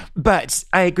far. But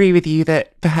I agree with you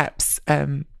that perhaps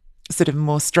sort of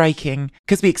more striking,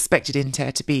 because we expected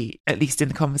Inter to be at least in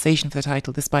the conversation for the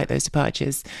title despite those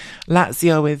departures.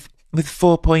 Lazio with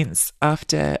 4 points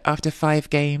after 5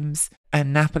 games,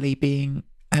 and Napoli being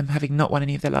having not won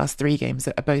any of their last 3 games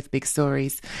are both big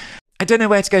stories. I don't know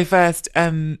where to go first.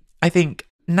 I think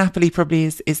Napoli probably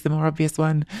is the more obvious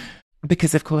one,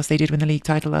 because of course they did win the league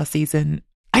title last season.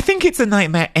 I think it's a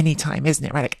nightmare anytime, isn't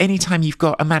it? Right? Like anytime you've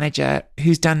got a manager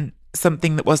who's done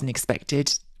something that wasn't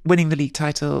expected, winning the league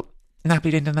title.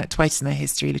 Napoli didn't done that twice in their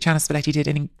history. Luciano Spalletti did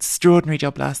an extraordinary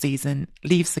job last season,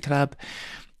 leaves the club.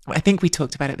 I think we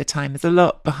talked about it at the time. There's a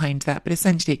lot behind that, but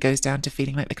essentially it goes down to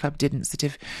feeling like the club didn't sort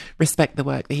of respect the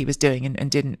work that he was doing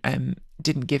and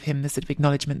didn't give him the sort of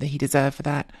acknowledgement that he deserved for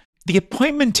that. The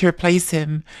appointment to replace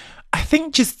him, I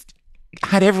think, just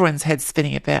had everyone's head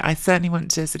spinning a bit. I certainly want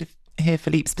to sort of hear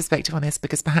Philippe's perspective on this,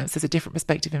 because perhaps there's a different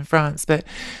perspective in France. But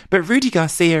Rudy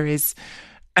Garcia is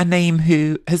a name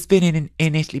who has been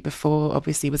in Italy before,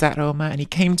 obviously was at Roma, and he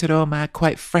came to Roma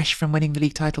quite fresh from winning the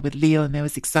league title with Lille, and there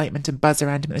was excitement and buzz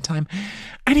around him at the time.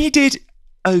 And he did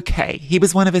okay. He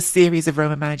was one of a series of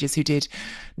Roma managers who did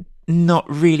not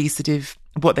really sort of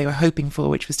what they were hoping for,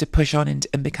 which was to push on and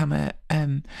become a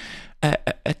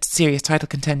serious title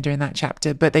contender in that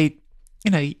chapter. But they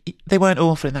weren't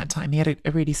awful in that time. He had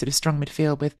a really sort of strong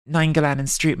midfield with Nainggolan and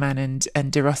Strootman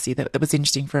and De Rossi that was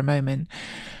interesting for a moment.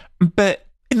 But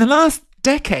in the last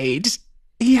decade,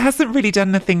 he hasn't really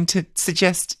done nothing to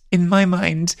suggest, in my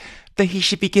mind, that he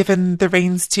should be given the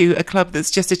reins to a club that's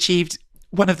just achieved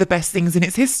one of the best things in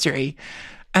its history.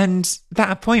 And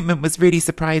that appointment was really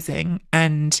surprising.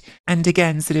 And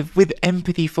again, sort of with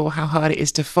empathy for how hard it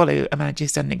is to follow a manager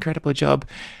who's done an incredible job,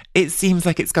 it seems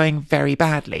like it's going very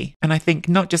badly. And I think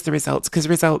not just the results, because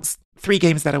results, 3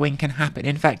 games without a win can happen.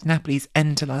 In fact, Napoli's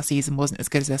end to last season wasn't as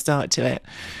good as their start to it.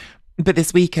 But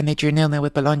this weekend they drew 0-0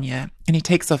 with Bologna, and he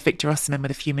takes off Victor Osimhen with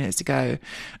a few minutes to go.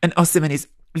 And Osimhen is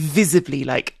visibly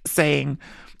like saying,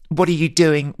 "What are you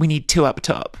doing? We need 2 up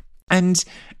top." And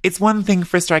it's one thing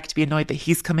for a striker to be annoyed that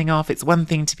he's coming off. It's one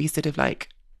thing to be sort of like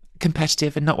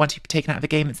competitive and not want to be taken out of a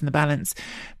game that's in the balance.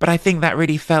 But I think that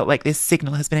really felt like this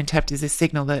signal has been interpreted as this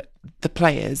signal that the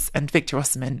players, and Victor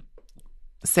Osimhen,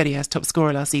 Serie A's top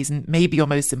scorer last season, maybe your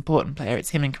most important player, it's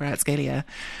him and Kvaratskhelia,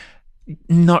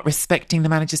 not respecting the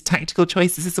manager's tactical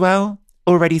choices as well,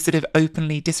 already sort of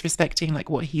openly disrespecting like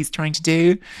what he's trying to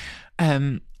do.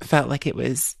 Felt like it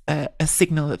was a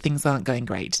signal that things aren't going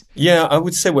great. Yeah, I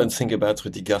would say one thing about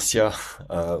Rudi Garcia.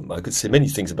 I could say many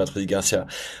things about Rudi Garcia,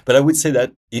 but I would say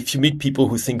that if you meet people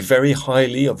who think very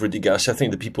highly of Rudi Garcia, I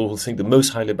think the people who think the most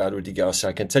highly about Rudi Garcia,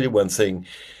 I can tell you one thing: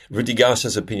 Rudi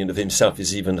Garcia's opinion of himself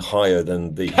is even higher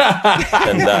than than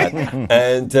that,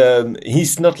 and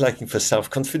he's not lacking for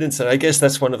self-confidence, and I guess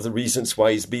that's one of the reasons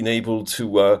why he's been able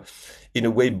to, in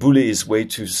a way, bully his way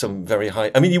to some very high.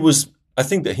 I mean, I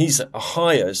think that his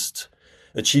highest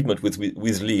achievement with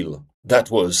Lille, that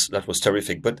was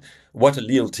terrific. But what a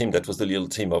Lille team! That was the Lille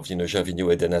team of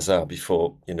Gervinho, Eden Hazard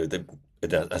before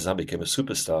Hazard became a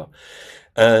superstar.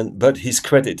 But his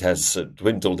credit has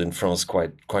dwindled in France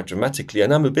quite dramatically.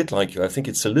 And I'm a bit like you. I think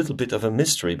it's a little bit of a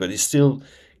mystery, but he still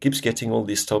keeps getting all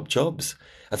these top jobs.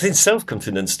 I think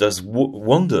self-confidence does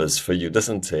wonders for you,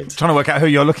 doesn't it? Trying to work out who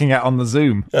you're looking at on the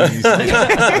Zoom.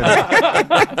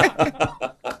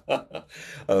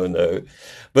 Oh no,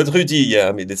 but Rudy, yeah,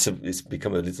 I mean, it's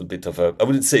become a little bit of a. I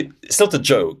wouldn't say it's not a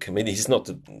joke. I mean, he's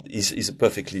a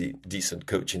perfectly decent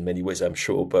coach in many ways, I'm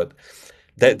sure, but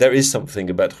there is something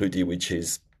about Rudy which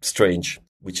is strange,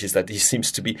 which is that he seems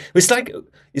to be.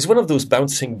 He's one of those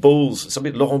bouncing balls. It's a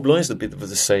bit Laurent Blanc is a bit of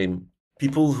the same.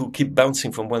 People who keep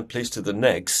bouncing from one place to the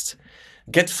next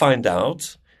find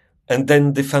out, and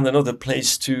then they find another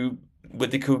place where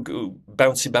they could go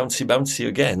bouncy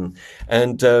again,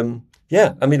 and.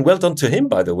 Yeah, I mean, well done to him,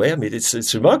 by the way. I mean,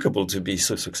 it's remarkable to be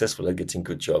so successful at getting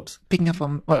good jobs. Picking up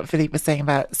on what Philippe was saying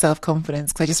about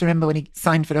self-confidence, because I just remember when he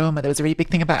signed for Roma, there was a really big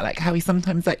thing about like how he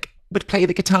sometimes like would play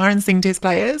the guitar and sing to his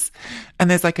players.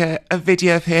 And there's like a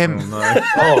video of him. Oh, no.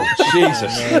 Oh,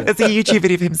 Jesus. There's a YouTube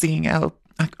video of him singing I'm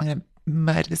going to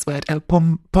murder this word, El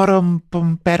Porom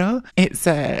Pompero. It's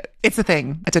a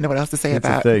thing. I don't know what else to say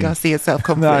about Garcia's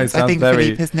self-confidence. No, I think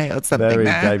Philippe has nailed something very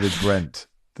there. David Brent,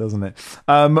 doesn't it?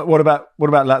 What about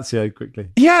Lazio, quickly?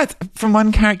 Yeah, it's from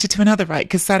one character to another, right?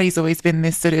 Because Sarri's always been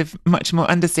this sort of much more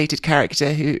understated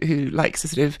character who likes to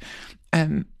sort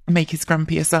of make his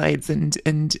grumpy asides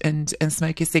and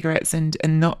smoke his cigarettes and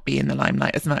not be in the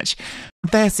limelight as much.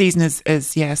 Their season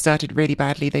has started really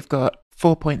badly. They've got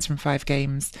 4 points from 5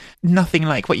 games. Nothing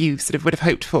like what you sort of would have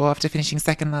hoped for after finishing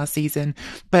second last season.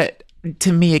 But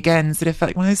to me, again, sort of felt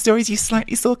like one of those stories you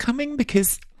slightly saw coming,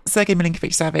 because Sergej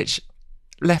Milinkovic-Savic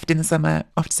left in the summer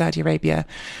off to Saudi Arabia.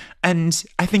 And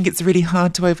I think it's really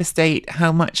hard to overstate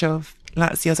how much of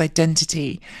Lazio's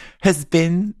identity has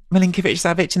been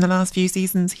Milinkovic-Savic in the last few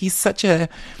seasons. He's such a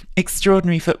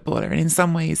extraordinary footballer. And in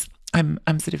some ways, I'm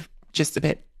sort of just a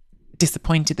bit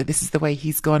disappointed that this is the way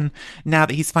he's gone now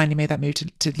that he's finally made that move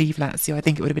to leave Lazio. I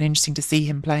think it would have been interesting to see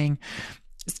him playing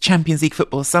Champions League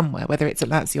football somewhere, whether it's at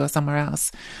Lazio or somewhere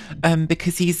else,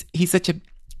 because he's such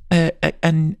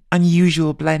an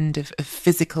unusual blend of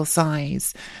physical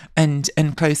size and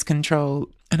close control.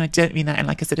 And I don't mean that in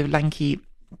like a sort of lanky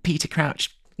Peter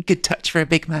Crouch good touch for a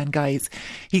big man, guys.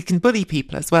 He can bully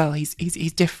people as well. He's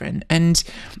different, and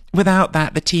without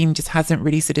that, the team just hasn't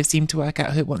really sort of seemed to work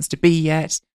out who it wants to be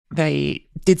yet. They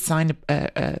did sign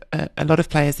a lot of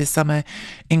players this summer,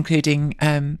 including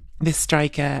this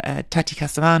striker, Tati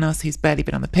Castellanos, who's barely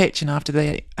been on the pitch. And after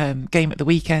the game at the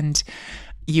weekend,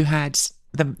 you had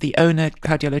the owner,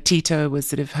 Claudio Lotito, was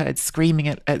sort of heard screaming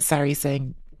at Sarri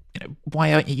saying,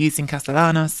 why aren't you using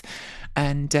Castellanos?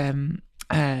 And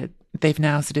they've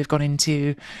now sort of gone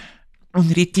into un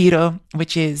ritiro,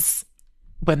 which is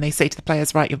when they say to the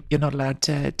players, right, you're not allowed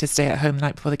to stay at home the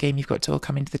night before the game. You've got to all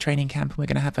come into the training camp, and we're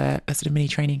going to have a sort of mini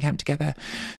training camp together.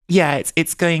 Yeah,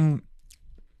 it's going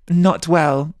not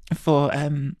well for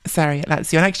Sarri at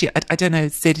Lazio. And actually, I don't know,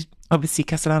 Sid, obviously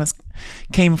Castellanos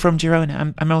came from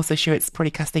Girona. I'm also sure it's probably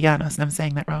Castellanos, and I'm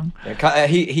saying that wrong. Yeah,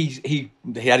 he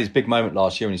had his big moment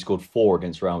last year when he scored 4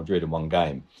 against Real Madrid in one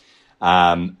game.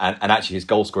 And actually his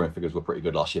goal scoring figures were pretty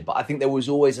good last year. But I think there was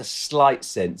always a slight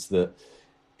sense that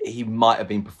he might have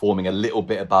been performing a little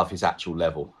bit above his actual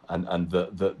level, and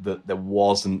that there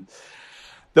wasn't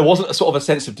a sort of a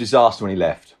sense of disaster when he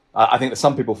left. I think that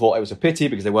some people thought it was a pity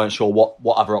because they weren't sure what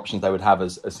other options they would have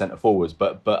as centre forwards.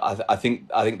 But I think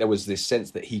there was this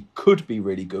sense that he could be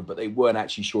really good, but they weren't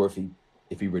actually sure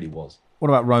if he really was. What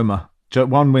about Roma?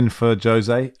 One win for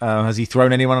Jose. Has he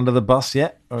thrown anyone under the bus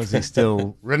yet, or is he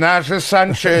still Renato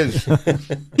Sanchez?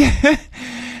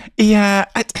 Yeah,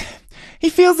 he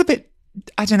feels a bit.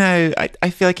 I don't know. I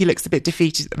feel like he looks a bit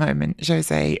defeated at the moment,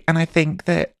 Jose, and I think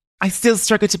that I still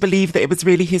struggle to believe that it was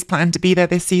really his plan to be there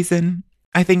this season.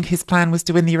 I think his plan was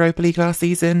to win the Europa League last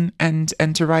season and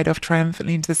to ride off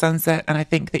triumphantly into the sunset. And I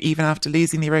think that even after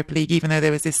losing the Europa League, even though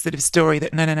there was this sort of story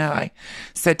that no, I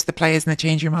said to the players in the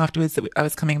change room afterwards that I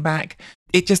was coming back,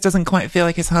 it just doesn't quite feel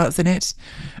like his heart's in it.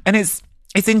 And it's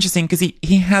interesting because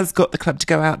he has got the club to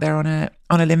go out there on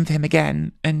a limb for him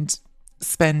again and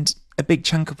spend a big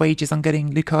chunk of wages on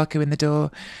getting Lukaku in the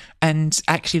door. And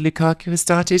actually Lukaku has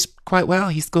started quite well.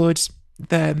 He scored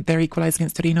their equaliser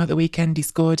against Torino at the weekend. He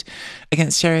scored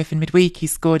against Sheriff in midweek. He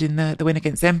scored in the win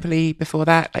against Empoli before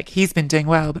that. Like, he's been doing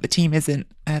well, but the team isn't.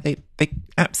 They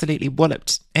absolutely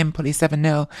walloped Empoli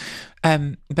 7-0.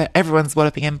 But everyone's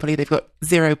walloping Empoli. They've got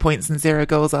 0 points and 0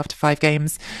 goals after 5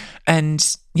 games.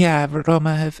 And yeah,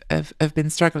 Roma have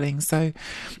been struggling. So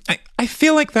I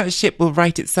feel like that ship will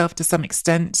right itself to some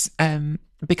extent.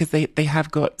 Because they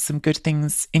have got some good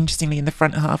things, interestingly, in the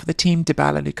front half of the team.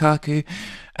 Dybala, Lukaku,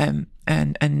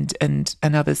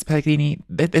 and others, Pellegrini.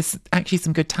 There's actually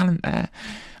some good talent there.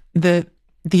 The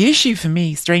issue for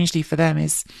me, strangely for them,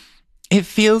 is it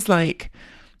feels like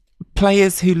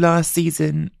players who last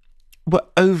season were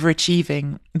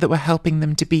overachieving that were helping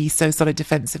them to be so solid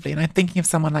defensively. And I'm thinking of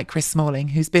someone like Chris Smalling,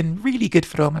 who's been really good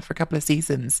for Roma for a couple of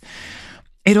seasons.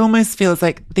 It almost feels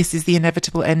like this is the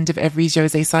inevitable end of every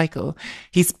Jose cycle.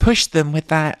 He's pushed them with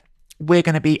that, we're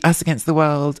going to be us against the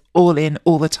world, all in,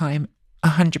 all the time,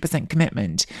 100%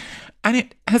 commitment. And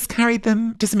it has carried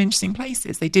them to some interesting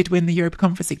places. They did win the Europa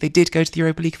Conference League. They did go to the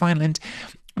Europa League final and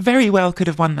very well could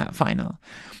have won that final.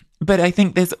 But I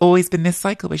think there's always been this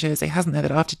cycle with Jose, hasn't there, that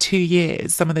after 2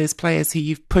 years, some of those players who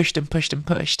you've pushed and pushed and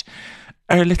pushed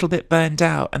are a little bit burned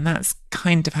out, and that's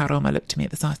kind of how Roma looked to me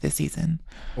at the start of this season.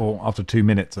 Or after 2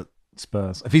 minutes at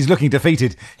Spurs. If he's looking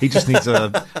defeated, he just needs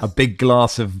a big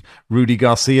glass of Rudy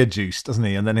Garcia juice, doesn't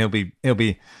he? And then he'll be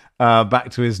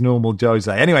back to his normal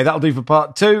Jose. Anyway, that'll do for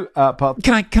part 2.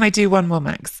 Can I do one more,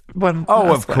 Max?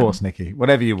 Of course, Nicky.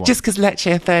 Whatever you want. Just because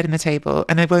Lecce are third in the table,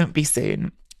 and they won't be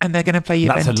soon. And they're going to play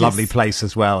Juventus. That's a lovely place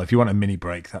as well. If you want a mini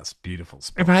break, that's beautiful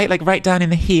spot. Right? Like right down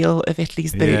in the heel of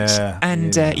Italy's boot. Yeah,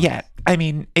 and I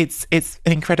mean, it's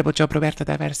an incredible job Roberto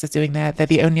D'Aversa is doing there. They're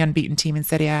the only unbeaten team in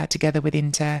Serie A together with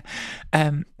Inter.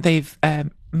 They've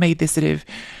made this sort of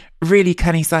really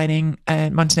canny signing,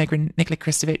 Montenegrin Nikola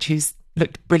Kristovic, who's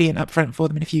looked brilliant up front for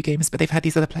them in a few games, but they've had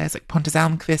these other players like Pontus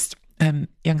Almqvist,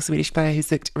 young Swedish player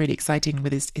who's looked really exciting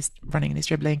with his running and his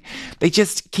dribbling. They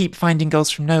just keep finding goals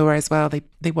from nowhere as well.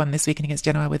 They won this weekend against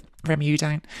Genoa with Remy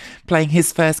Udown playing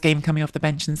his first game coming off the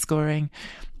bench and scoring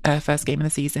first game of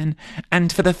the season.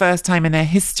 And for the first time in their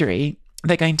history,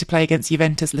 they're going to play against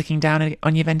Juventus, looking down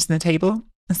on Juventus in the table.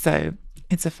 So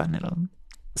it's a fun little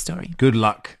story. Good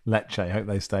luck, Lecce. Hope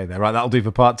they stay there. Right, that'll do for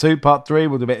part 2. Part 3,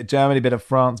 we'll do a bit of Germany, a bit of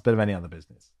France, a bit of any other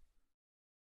business.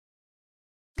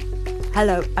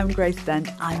 Hello, I'm Grace Dent.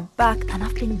 I'm back and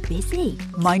I've been busy.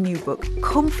 My new book,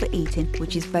 Comfort Eating,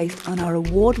 which is based on our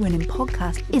award-winning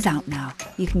podcast, is out now.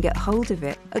 You can get hold of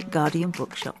it at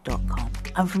guardianbookshop.com.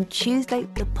 And from Tuesday,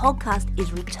 the podcast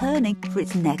is returning for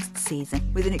its next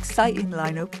season with an exciting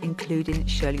lineup including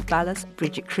Shirley Ballas,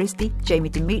 Bridget Christie, Jamie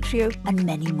Demetrio, and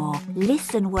many more.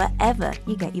 Listen wherever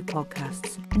you get your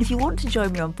podcasts. And if you want to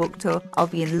join me on book tour, I'll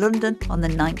be in London on the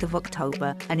 9th of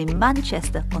October and in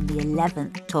Manchester on the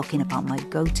 11th, talking about my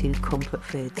go-to comfort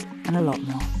foods and a lot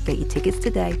more. Get your tickets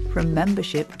today from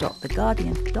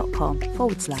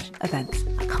membership.theguardian.com/events.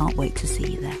 I can't wait to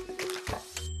see you there.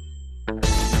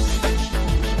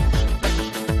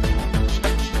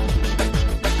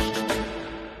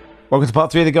 Welcome to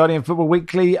part 3 of the Guardian Football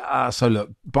Weekly. So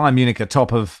look, Bayern Munich are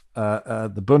top of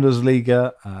the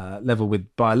Bundesliga, level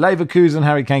with Bayer Leverkusen.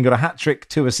 Harry Kane got a hat-trick,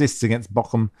 2 assists against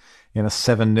Bochum in a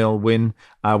 7-0 win.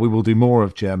 We will do more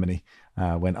of Germany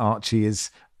when Archie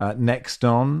is next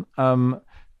on. Do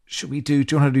you want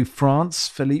to do France,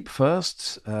 Philippe,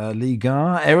 first?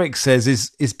 Liga. Eric says,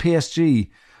 is PSG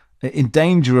in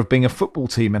danger of being a football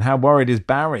team? And how worried is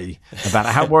Barry about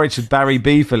it? How worried should Barry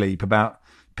be, Philippe, about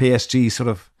PSG sort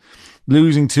of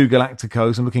losing to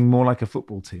Galacticos and looking more like a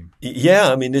football team?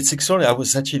 Yeah, I mean, it's extraordinary. I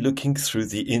was actually looking through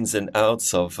the ins and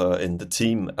outs of in the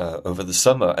team over the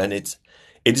summer, and it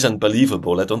is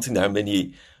unbelievable. I don't think there are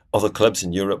many other clubs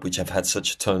in Europe which have had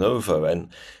such a turnover. And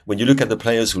when you look at the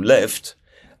players who left,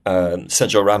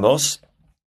 Sergio Ramos,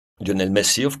 Lionel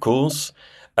Messi, of course,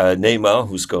 Neymar,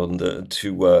 who's gone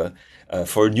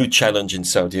for a new challenge in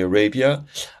Saudi Arabia,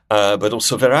 but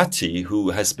also Verratti, who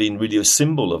has been really a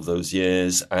symbol of those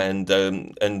years, and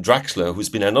Draxler, who's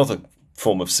been another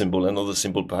form of symbol, another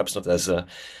symbol perhaps not as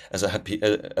happy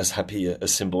a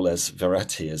symbol as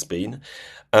Verratti has been,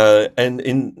 and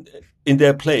in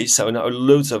their place,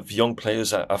 loads of young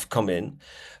players have come in.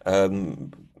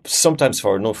 sometimes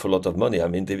for an awful lot of money. I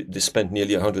mean, they spent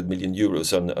nearly 100 million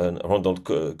euros on Rondon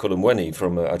Colomwani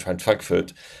from Eintracht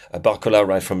Frankfurt, Barcola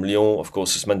arrived from Lyon, of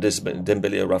course, Ousmane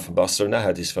Dembélé arrived from Barcelona,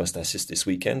 had his first assist this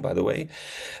weekend, by the way.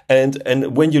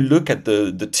 And when you look at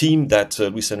the team that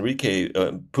Luis Enrique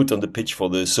put on the pitch for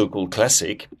the so-called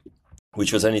Classic,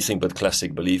 which was anything but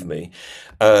classic, believe me,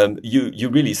 you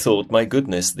really thought, my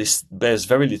goodness, this bears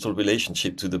very little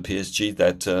relationship to the PSG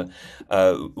that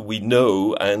we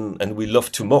know and we love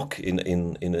to mock in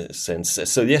a sense.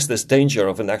 So yes, there's danger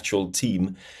of an actual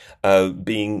team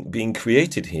being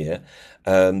created here.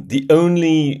 They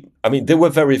were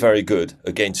very, very good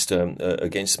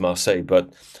against Marseille,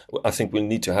 but I think we'll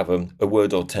need to have a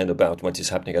word or 10 about what is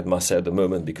happening at Marseille at the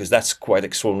moment, because that's quite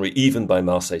extraordinary, even by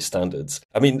Marseille standards.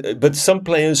 I mean, but some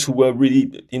players who were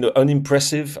really,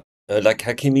 unimpressive, like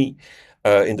Hakimi,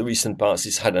 in the recent past,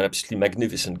 he's had an absolutely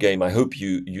magnificent game. I hope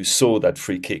you saw that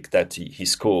free kick that he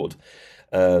scored,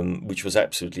 which was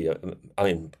absolutely,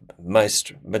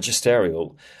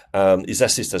 magisterial. His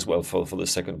assist as well for the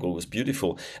second goal was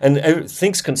beautiful. And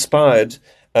things conspired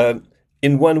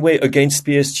in one way against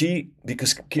PSG,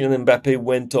 because Kylian Mbappe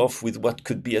went off with what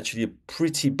could be actually a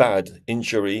pretty bad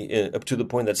injury, up to the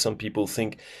point that some people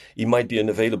think he might be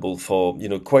unavailable for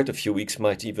quite a few weeks,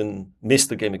 might even miss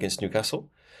the game against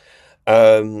Newcastle.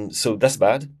 So that's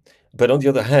bad. But on the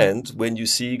other hand, when you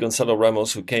see Gonzalo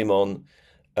Ramos, who came on,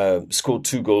 scored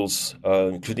 2 goals,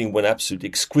 including one absolutely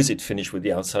exquisite finish with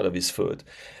the outside of his foot,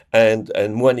 and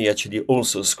Mwani actually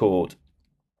also scored,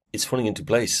 it's falling into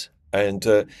place. And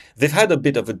they've had a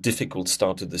bit of a difficult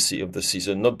start of the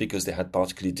season, not because they had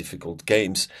particularly difficult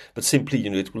games, but simply,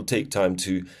 it will take time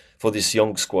for this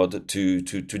young squad to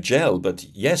gel. But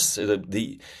yes,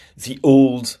 the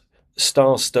old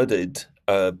star-studded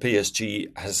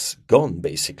PSG has gone,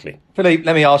 basically. Philippe,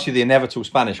 let me ask you the inevitable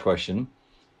Spanish question.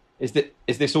 Is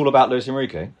this all about Luis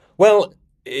Enrique? Well,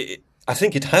 I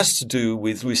think it has to do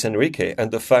with Luis Enrique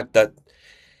and the fact that,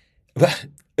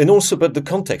 and also but the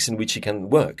context in which he can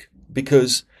work.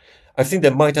 Because I think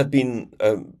there might have been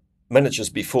managers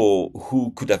before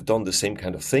who could have done the same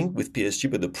kind of thing with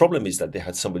PSG, but the problem is that they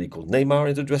had somebody called Neymar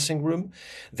in the dressing room.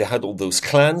 They had all those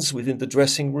clans within the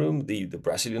dressing room, the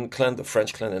Brazilian clan, the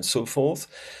French clan, and so forth.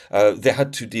 They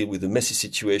had to deal with the Messi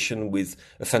situation with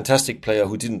a fantastic player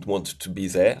who didn't want to be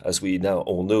there, as we now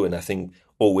all know, and I think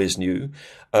always knew.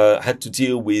 Had to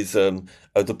deal with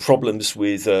the problems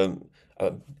with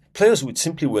players who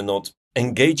simply were not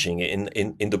engaging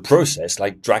in the process,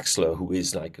 like Draxler, who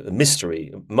is like a mystery,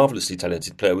 a marvelously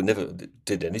talented player who never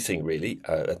did anything really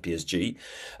at PSG.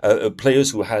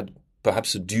 Players who had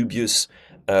perhaps a dubious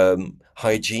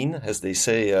hygiene, as they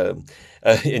say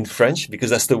in French, because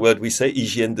that's the word we say,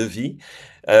 hygiène de vie,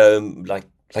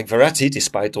 like Verratti,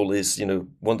 despite all his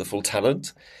wonderful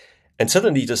talent, and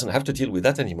suddenly he doesn't have to deal with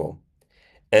that anymore.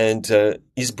 And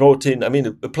he's brought in,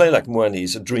 a player like Mwani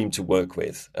is a dream to work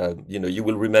with. You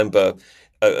will remember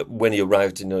when he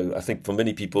arrived, I think for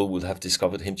many people would have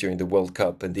discovered him during the World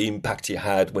Cup and the impact he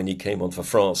had when he came on for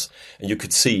France. And you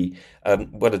could see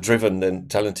what a driven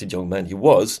and talented young man he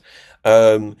was.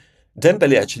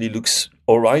 Dembélé actually looks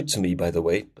all right to me, by the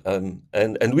way.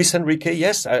 And Luis Enrique,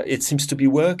 yes, it seems to be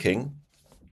working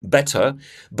better.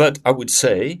 But I would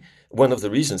say one of the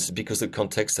reasons is because the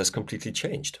context has completely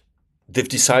changed. They've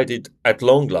decided at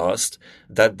long last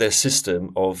that their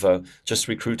system of just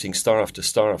recruiting star after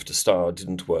star after star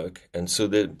didn't work. And so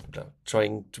they're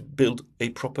trying to build a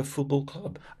proper football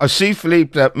club. I see,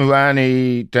 Philippe, that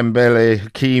Mwani, Dembele,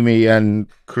 Hakimi and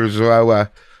Kurzawa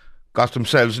got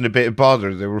themselves in a bit of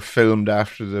bother. They were filmed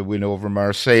after the win over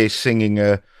Marseille singing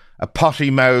a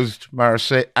potty-mouthed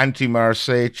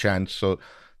anti-Marseille chant. So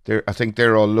I think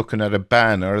they're all looking at a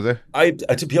ban, are they?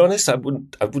 To be honest, I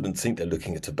wouldn't think they're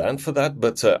looking at a ban for that.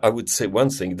 But I would say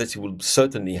one thing, that you will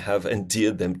certainly have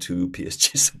endeared them to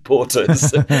PSG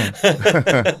supporters.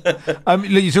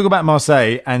 You talk about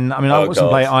Marseille, and I watched them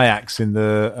play Ajax in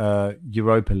the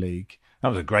Europa League. That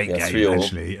was a great game,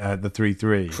 actually. The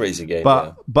 3-3, crazy game.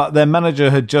 But their manager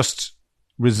had just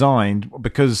resigned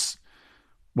because,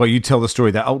 well, you tell the story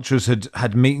that ultras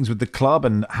had meetings with the club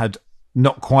and had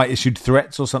not quite issued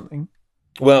threats or something?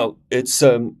 Well, it's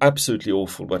absolutely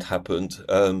awful what happened.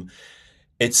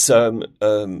 It's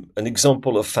an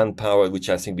example of fan power, which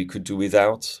I think we could do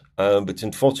without. But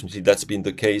unfortunately, that's been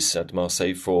the case at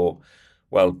Marseille for,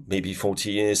 well, maybe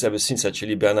 40 years, ever since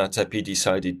actually Bernard Tapie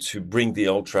decided to bring the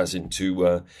ultras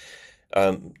into,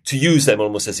 to use them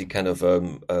almost as a kind of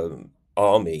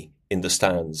army in the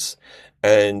stands.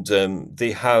 And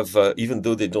they have, even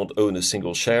though they don't own a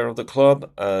single share of the club,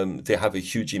 they have a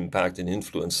huge impact and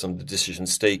influence on the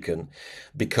decisions taken,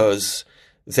 because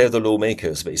they're the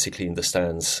lawmakers, basically, in the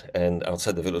stands and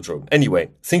outside the Velodrome.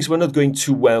 Anyway, things were not going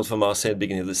too well for Marseille at the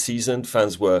beginning of the season.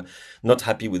 Fans were not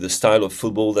happy with the style of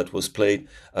football that was played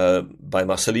by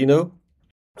Marcelino.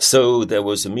 So there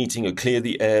was a meeting, a Clear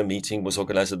the Air meeting was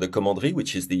organized at the Commanderie,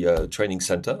 which is the training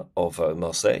center of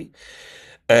Marseille.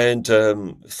 And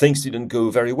things didn't go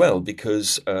very well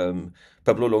because Pablo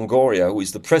Longoria, who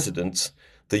is the president,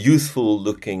 the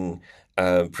youthful-looking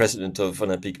president of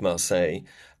Olympique Marseille,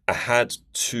 was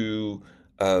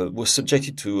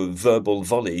subjected to verbal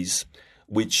volleys,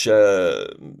 which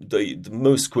the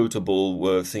most quotable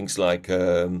were things like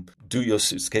do your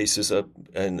suitcases up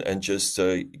and just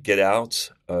get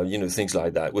out, things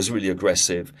like that. It was really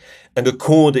aggressive. And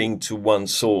according to one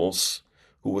source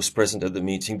who was present at the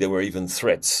meeting, there were even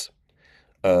threats,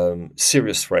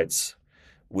 serious threats,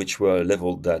 which were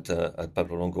leveled at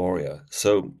Pablo Longoria.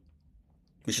 So,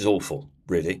 which is awful,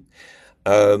 really.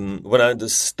 What I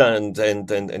understand and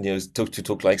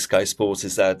talk like Sky Sports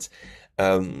is that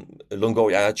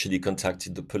Longoria actually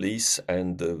contacted the police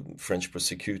and the French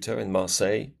prosecutor in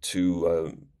Marseille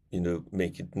to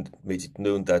made it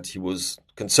known that he was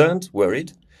concerned,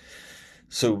 worried.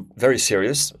 So very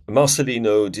serious.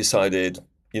 Marcelino decided,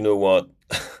 you know what?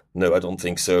 No, I don't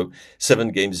think so. 7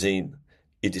 games in,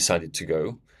 he decided to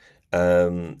go,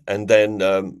 and then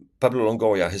Pablo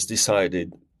Longoria has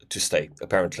decided to stay,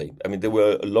 apparently. I mean, there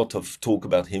were a lot of talk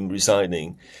about him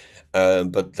resigning,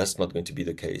 but that's not going to be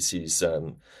the case. He's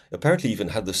apparently even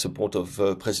had the support of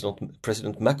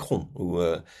President Macron,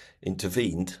 who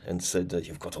intervened and said,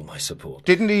 you've got all my support.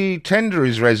 Didn't he tender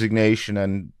his resignation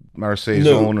and Marseille's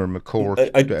owner,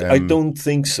 McCourt, I don't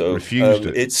think so. Refused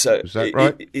it. Is that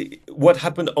right? What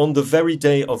happened on the very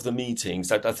day of the meetings,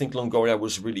 that I think Longoria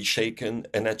was really shaken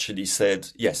and actually said,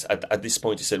 yes, at this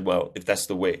point he said, well, if that's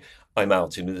the way, I'm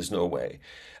out, there's no way.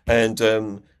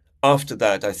 And after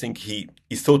that, I think he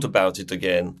thought about it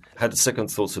again, had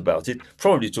second thoughts about it,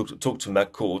 probably talked to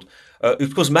McCourt.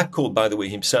 It was McCourt, by the way,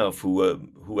 himself,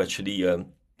 who actually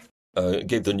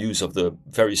gave the news of the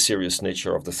very serious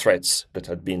nature of the threats that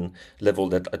had been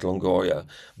leveled at Longoria.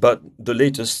 But the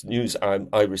latest news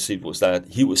I received was that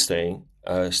he was staying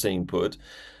put.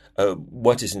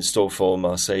 What is in store for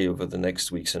Marseille over the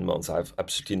next weeks and months, I have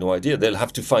absolutely no idea. They'll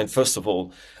have to find, first of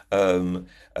all,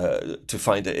 to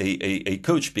find a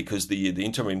coach, because the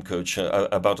interim coach,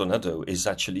 Abardonado, is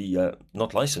actually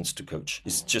not licensed to coach.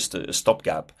 It's just a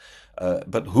stopgap.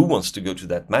 But who wants to go to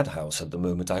that madhouse at the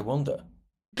moment, I wonder?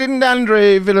 Didn't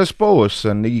Andre Villas-Boas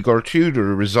and Igor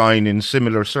Tudor resign in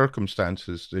similar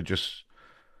circumstances? They just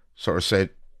sort of said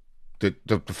that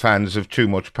the fans have too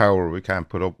much power. We can't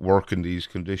put up work in these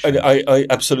conditions. I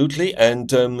absolutely,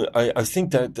 and I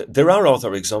think that there are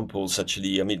other examples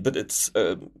actually. I mean, but it's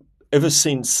ever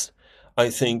since I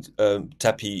think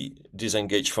Tapi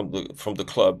disengaged from the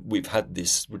club, we've had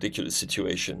this ridiculous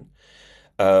situation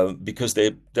because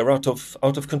they're out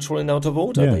of control and out of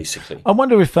order, basically. I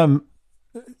wonder if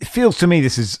it feels to me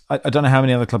this is, I don't know how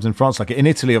many other clubs in France like it. In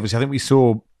Italy, obviously, I think we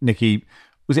saw Nicky,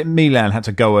 was it Milan, had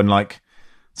to go and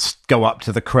go up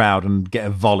to the crowd and get a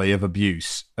volley of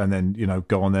abuse and then,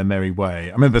 go on their merry way.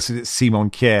 I remember Simon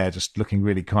Kjær just looking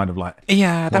really kind of like...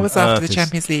 Yeah, that was after the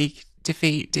Champions League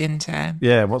defeat to Inter.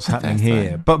 Yeah, what's happening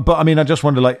here? But I mean, I just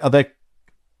wonder, are there...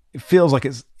 It feels like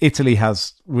Italy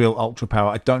has real ultra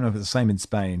power. I don't know if it's the same in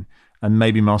Spain and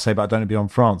maybe Marseille, but I don't know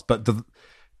beyond France. But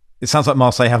it sounds like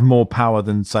Marseille have more power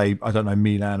than, say, I don't know,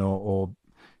 Milan or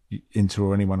Inter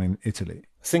or anyone in Italy.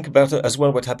 Think about it as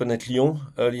well. What happened at Lyon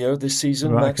earlier this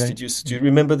season, right, Max? Okay. Do you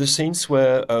remember the scenes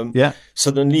where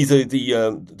suddenly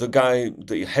the guy,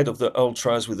 the head of the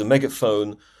ultras with the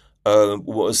megaphone,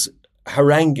 was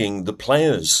haranguing the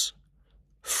players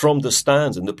from the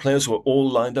stands, and the players were all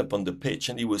lined up on the pitch,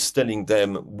 and he was telling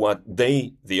them what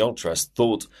the ultras,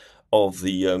 thought of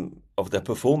their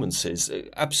performances.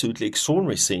 Absolutely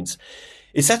extraordinary scenes.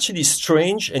 It's actually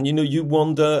strange, and you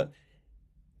wonder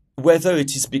whether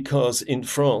it is because in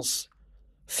France,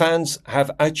 fans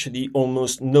have actually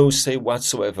almost no say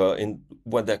whatsoever in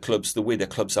the way their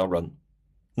clubs are run.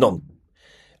 None.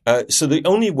 So the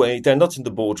only way, they're not in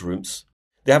the boardrooms,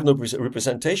 they have no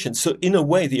representation. So in a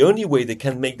way, the only way they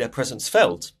can make their presence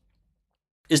felt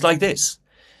is like this.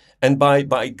 And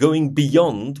by going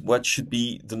beyond what should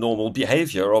be the normal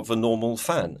behavior of a normal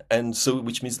fan. And so,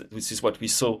 which means that this is what we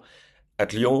saw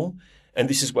at Lyon, and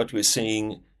this is what we're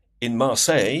seeing in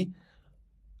Marseille,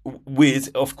 with,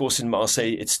 of course, in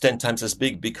Marseille, it's 10 times as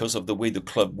big because of the way the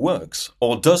club works,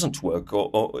 or doesn't work,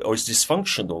 or is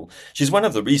dysfunctional. Which is one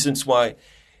of the reasons why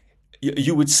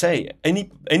you would say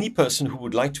any person who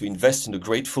would like to invest in a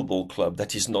great football club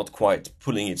that is not quite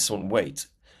pulling its own weight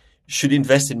should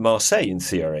invest in Marseille, in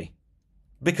theory.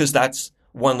 because that's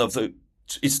one of the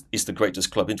it's the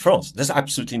greatest club in France. There's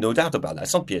absolutely no doubt about that.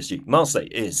 It's not PSG. Marseille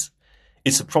is.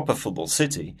 It's a proper football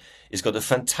city. It's got a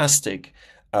fantastic,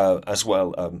 as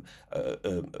well,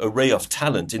 array of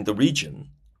talent in the region.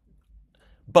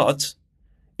 But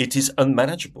it is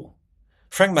unmanageable.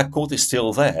 Frank McCourt is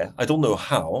still there. I don't know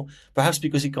how. Perhaps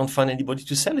because he can't find anybody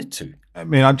to sell it to. I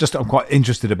mean, I'm quite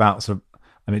interested about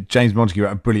James Montague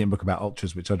wrote a brilliant book about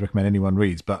ultras, which I'd recommend anyone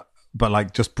reads. But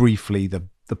like just briefly, the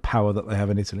power that they have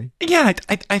in Italy. Yeah,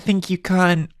 I think you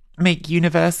can't make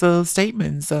universal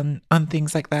statements on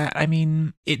things like that. I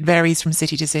mean, it varies from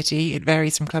city to city. It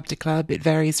varies from club to club. It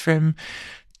varies from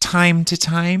time to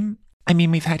time. I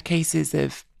mean, we've had cases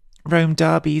of Rome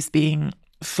derbies being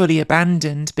fully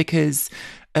abandoned because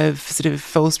of sort of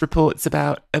false reports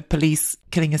about a police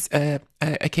killing a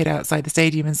kid outside the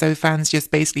stadium, and so fans just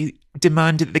basically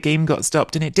demanded that the game got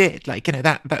stopped, and it did. Like, you know,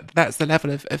 that's the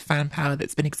level of fan power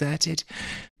that's been exerted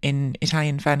in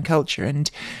Italian fan culture. And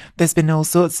there's been all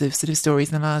sorts of sort of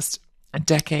stories in the last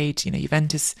decade. You know,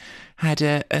 Juventus had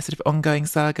a sort of ongoing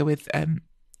saga with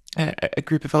a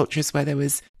group of ultras where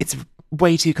it's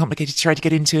way too complicated to try to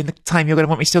get into in the time you're going to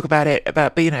want me to talk about it,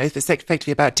 but you know, it's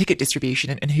effectively about ticket distribution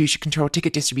and who should control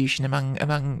ticket distribution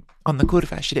among on the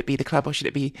Curva. Should it be the club or should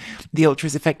it be the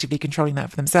ultras effectively controlling that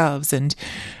for themselves? And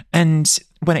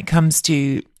when it comes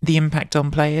to the impact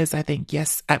on players, I think,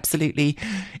 yes, absolutely.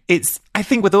 I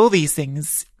think with all these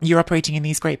things, you're operating in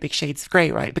these great big shades of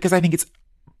grey, right? Because I think it's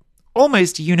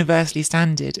almost universally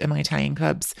standard among Italian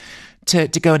clubs to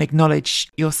go and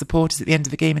acknowledge your supporters at the end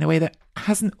of the game in a way that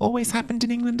hasn't always happened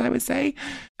in England, I would say.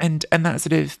 And that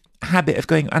sort of habit of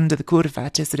going under the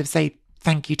Curva to sort of say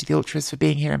thank you to the ultras for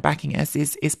being here and backing us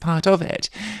is part of it.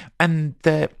 And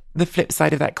the flip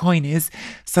side of that coin is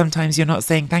sometimes you're not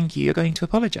saying thank you, you're going to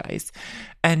apologise.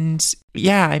 And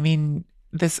yeah, I mean,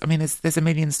 there's a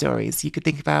million stories. You could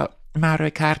think about Mauro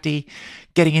Icardi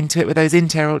getting into it with those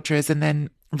Inter ultras and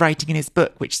then writing in his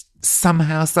book, which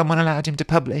somehow someone allowed him to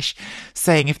publish,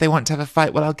 saying if they want to have a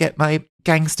fight, well, I'll get my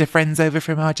gangster friends over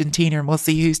from Argentina and we'll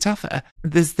see who's tougher.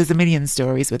 There's a million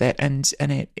stories with it, and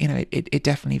it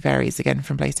definitely varies again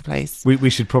from place to place. We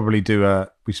should probably do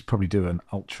an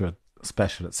ultra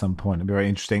special at some point. It'd be very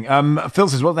interesting. Phil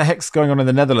says, what the heck's going on in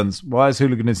the Netherlands? Why has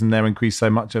hooliganism there increased so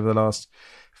much over the last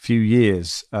few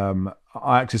years?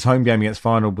 Ajax's home game against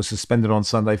Feyenoord was suspended on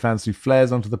Sunday. Fans threw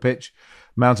flares onto the pitch.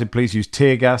 Mounted police used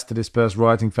tear gas to disperse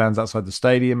rioting fans outside the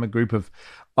stadium. A group of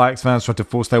Ajax fans tried to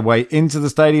force their way into the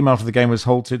stadium after the game was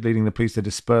halted, leading the police to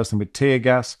disperse them with tear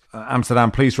gas.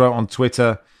 Amsterdam police wrote on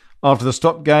Twitter, after the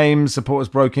stop game, supporters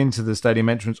broke into the stadium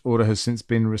entrance. Order has since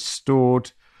been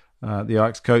restored. The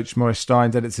Ajax coach, Maurice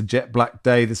Stein, said it's a jet black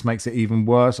day. This makes it even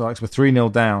worse. Ajax were 3-0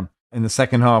 down in the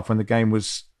second half when the game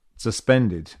was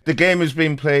suspended. The game is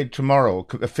being played tomorrow,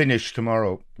 finished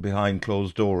tomorrow, behind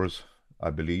closed doors,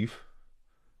 I believe.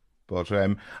 But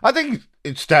I think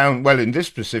it's down, well, in this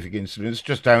specific incident, it's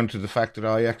just down to the fact that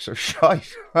Ajax are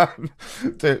shite.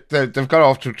 They've got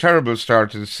off to a terrible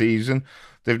start to the season.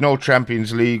 They've no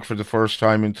Champions League for the first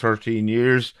time in 13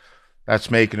 years. That's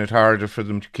making it harder for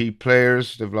them to keep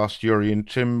players. They've lost Jurrien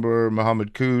Timber,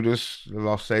 Mohamed Kudus, they've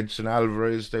lost Edson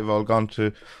Alvarez. They've all gone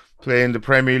to play in the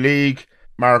Premier League.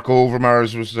 Mark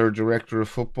Overmars was their director of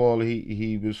football.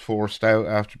 He was forced out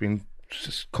after being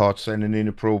caught sending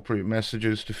inappropriate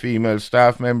messages to female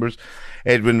staff members.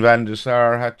 Edwin van der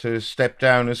Sar had to step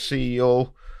down as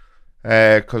CEO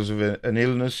because of an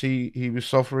illness he was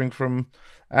suffering from.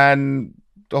 And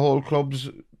the whole club's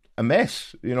a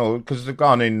mess, you know, because they've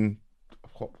gone in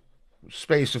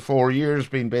space of 4 years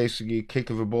being basically a kick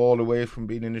of a ball away from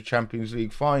being in a Champions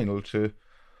League final to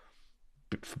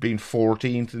being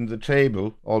 14th in the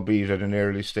table, albeit at an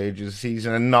early stage of the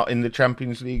season, and not in the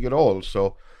Champions League at all.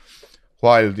 So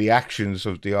while the actions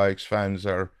of the Ajax fans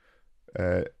are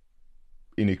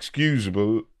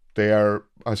inexcusable,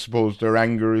 I suppose their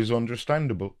anger is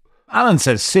understandable. Alan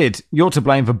says, Sid, you're to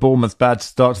blame for Bournemouth's bad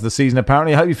start to the season,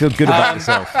 apparently. I hope you feel good about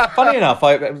yourself. Funny enough,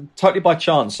 totally by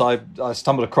chance, I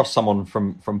stumbled across someone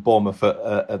from Bournemouth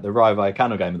at the Rayo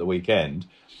Vallecano game at the weekend.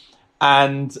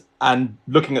 And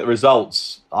looking at the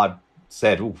results, I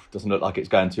said, doesn't look like it's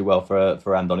going too well for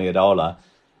Andoni Iraola.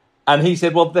 And he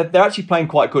said, well, they're actually playing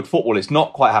quite good football. It's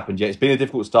not quite happened yet. It's been a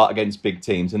difficult start against big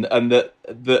teams. And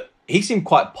that he seemed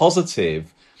quite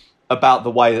positive about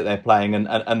the way that they're playing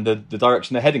and the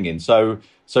direction they're heading in. So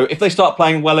if they start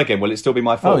playing well again, will it still be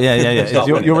my fault? Oh, yeah.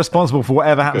 You're responsible for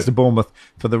whatever happens to Bournemouth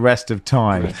for the rest of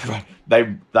time.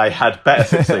 They had better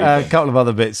succeed. A couple of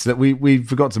other bits that we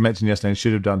forgot to mention yesterday and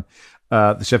should have done.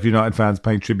 the Sheffield United fans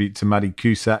paying tribute to Maddie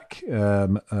Cusack,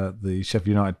 the Sheffield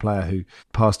United player who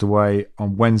passed away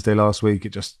on Wednesday last week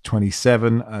at just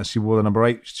 27. She wore the number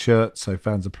 8 shirt, so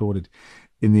fans applauded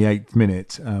in the 8th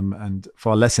minute. And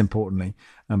far less importantly,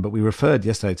 but we referred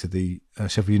yesterday to the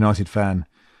Sheffield United fan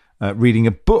reading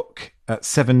a book at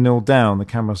 7-0 down. The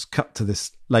cameras cut to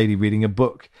this lady reading a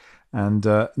book. And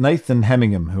Nathan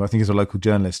Hemmingham, who I think is a local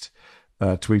journalist,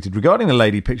 tweeted regarding the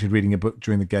lady pictured reading a book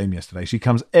during the game yesterday. She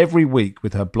comes every week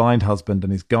with her blind husband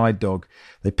and his guide dog.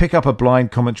 They pick up a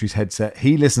blind commentary's headset.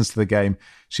 He listens to the game.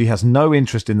 She has no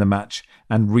interest in the match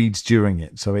and reads during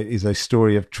it. So it is a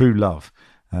story of true love.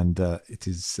 And it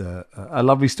is a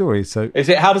lovely story. So, is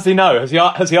it? How does he know? Has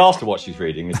he asked her what she's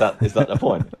reading? Is that the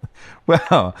point?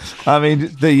 Well, I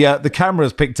mean, the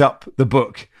cameras picked up the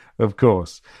book, of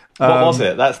course. What was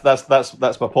it?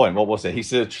 That's my point. What was it? He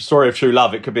said, story of true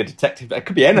love. It could be a detective. It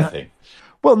could be anything.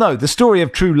 Well, no, the story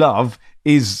of true love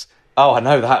is. Oh, I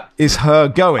know that. Is her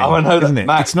going. Oh, I know isn't that. it?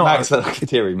 Max, it's not. Max,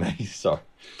 theory, me. Sorry.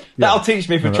 That'll teach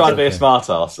me if we try to be a smart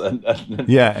ass.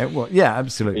 Yeah,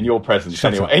 absolutely. In your presence,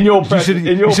 Shut anyway. up. In your presence.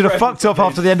 You should have fucked off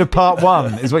after the end of part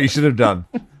 1. Is what you should have done.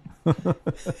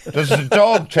 Does the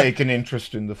dog take an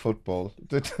interest in the football?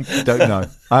 Don't know.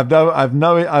 I've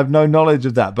no knowledge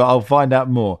of that, but I'll find out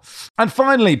more. And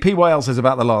finally, PYL says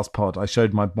about the last pod, I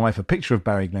showed my wife a picture of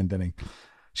Barry Glendenning.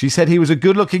 She said he was a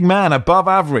good-looking man, above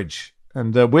average.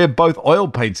 And we're both oil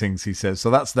paintings, he says. So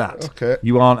that's that. Okay.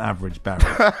 You aren't average, Barry.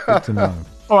 Good to know.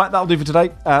 All right, that'll do for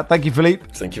today. Thank you, Philippe.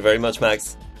 Thank you very much,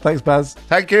 Max. Thanks, Baz.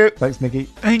 Thank you. Thanks, Nicky.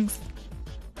 Thanks.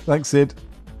 Thanks, Sid.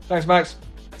 Thanks, Max.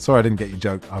 Sorry I didn't get your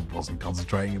joke. I wasn't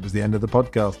concentrating. It was the end of the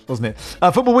podcast, wasn't it?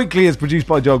 Football Weekly is produced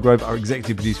by Joel Grove. Our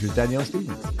executive producer is Danielle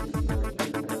Stevens.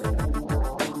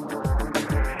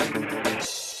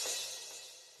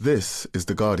 This is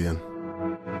The Guardian.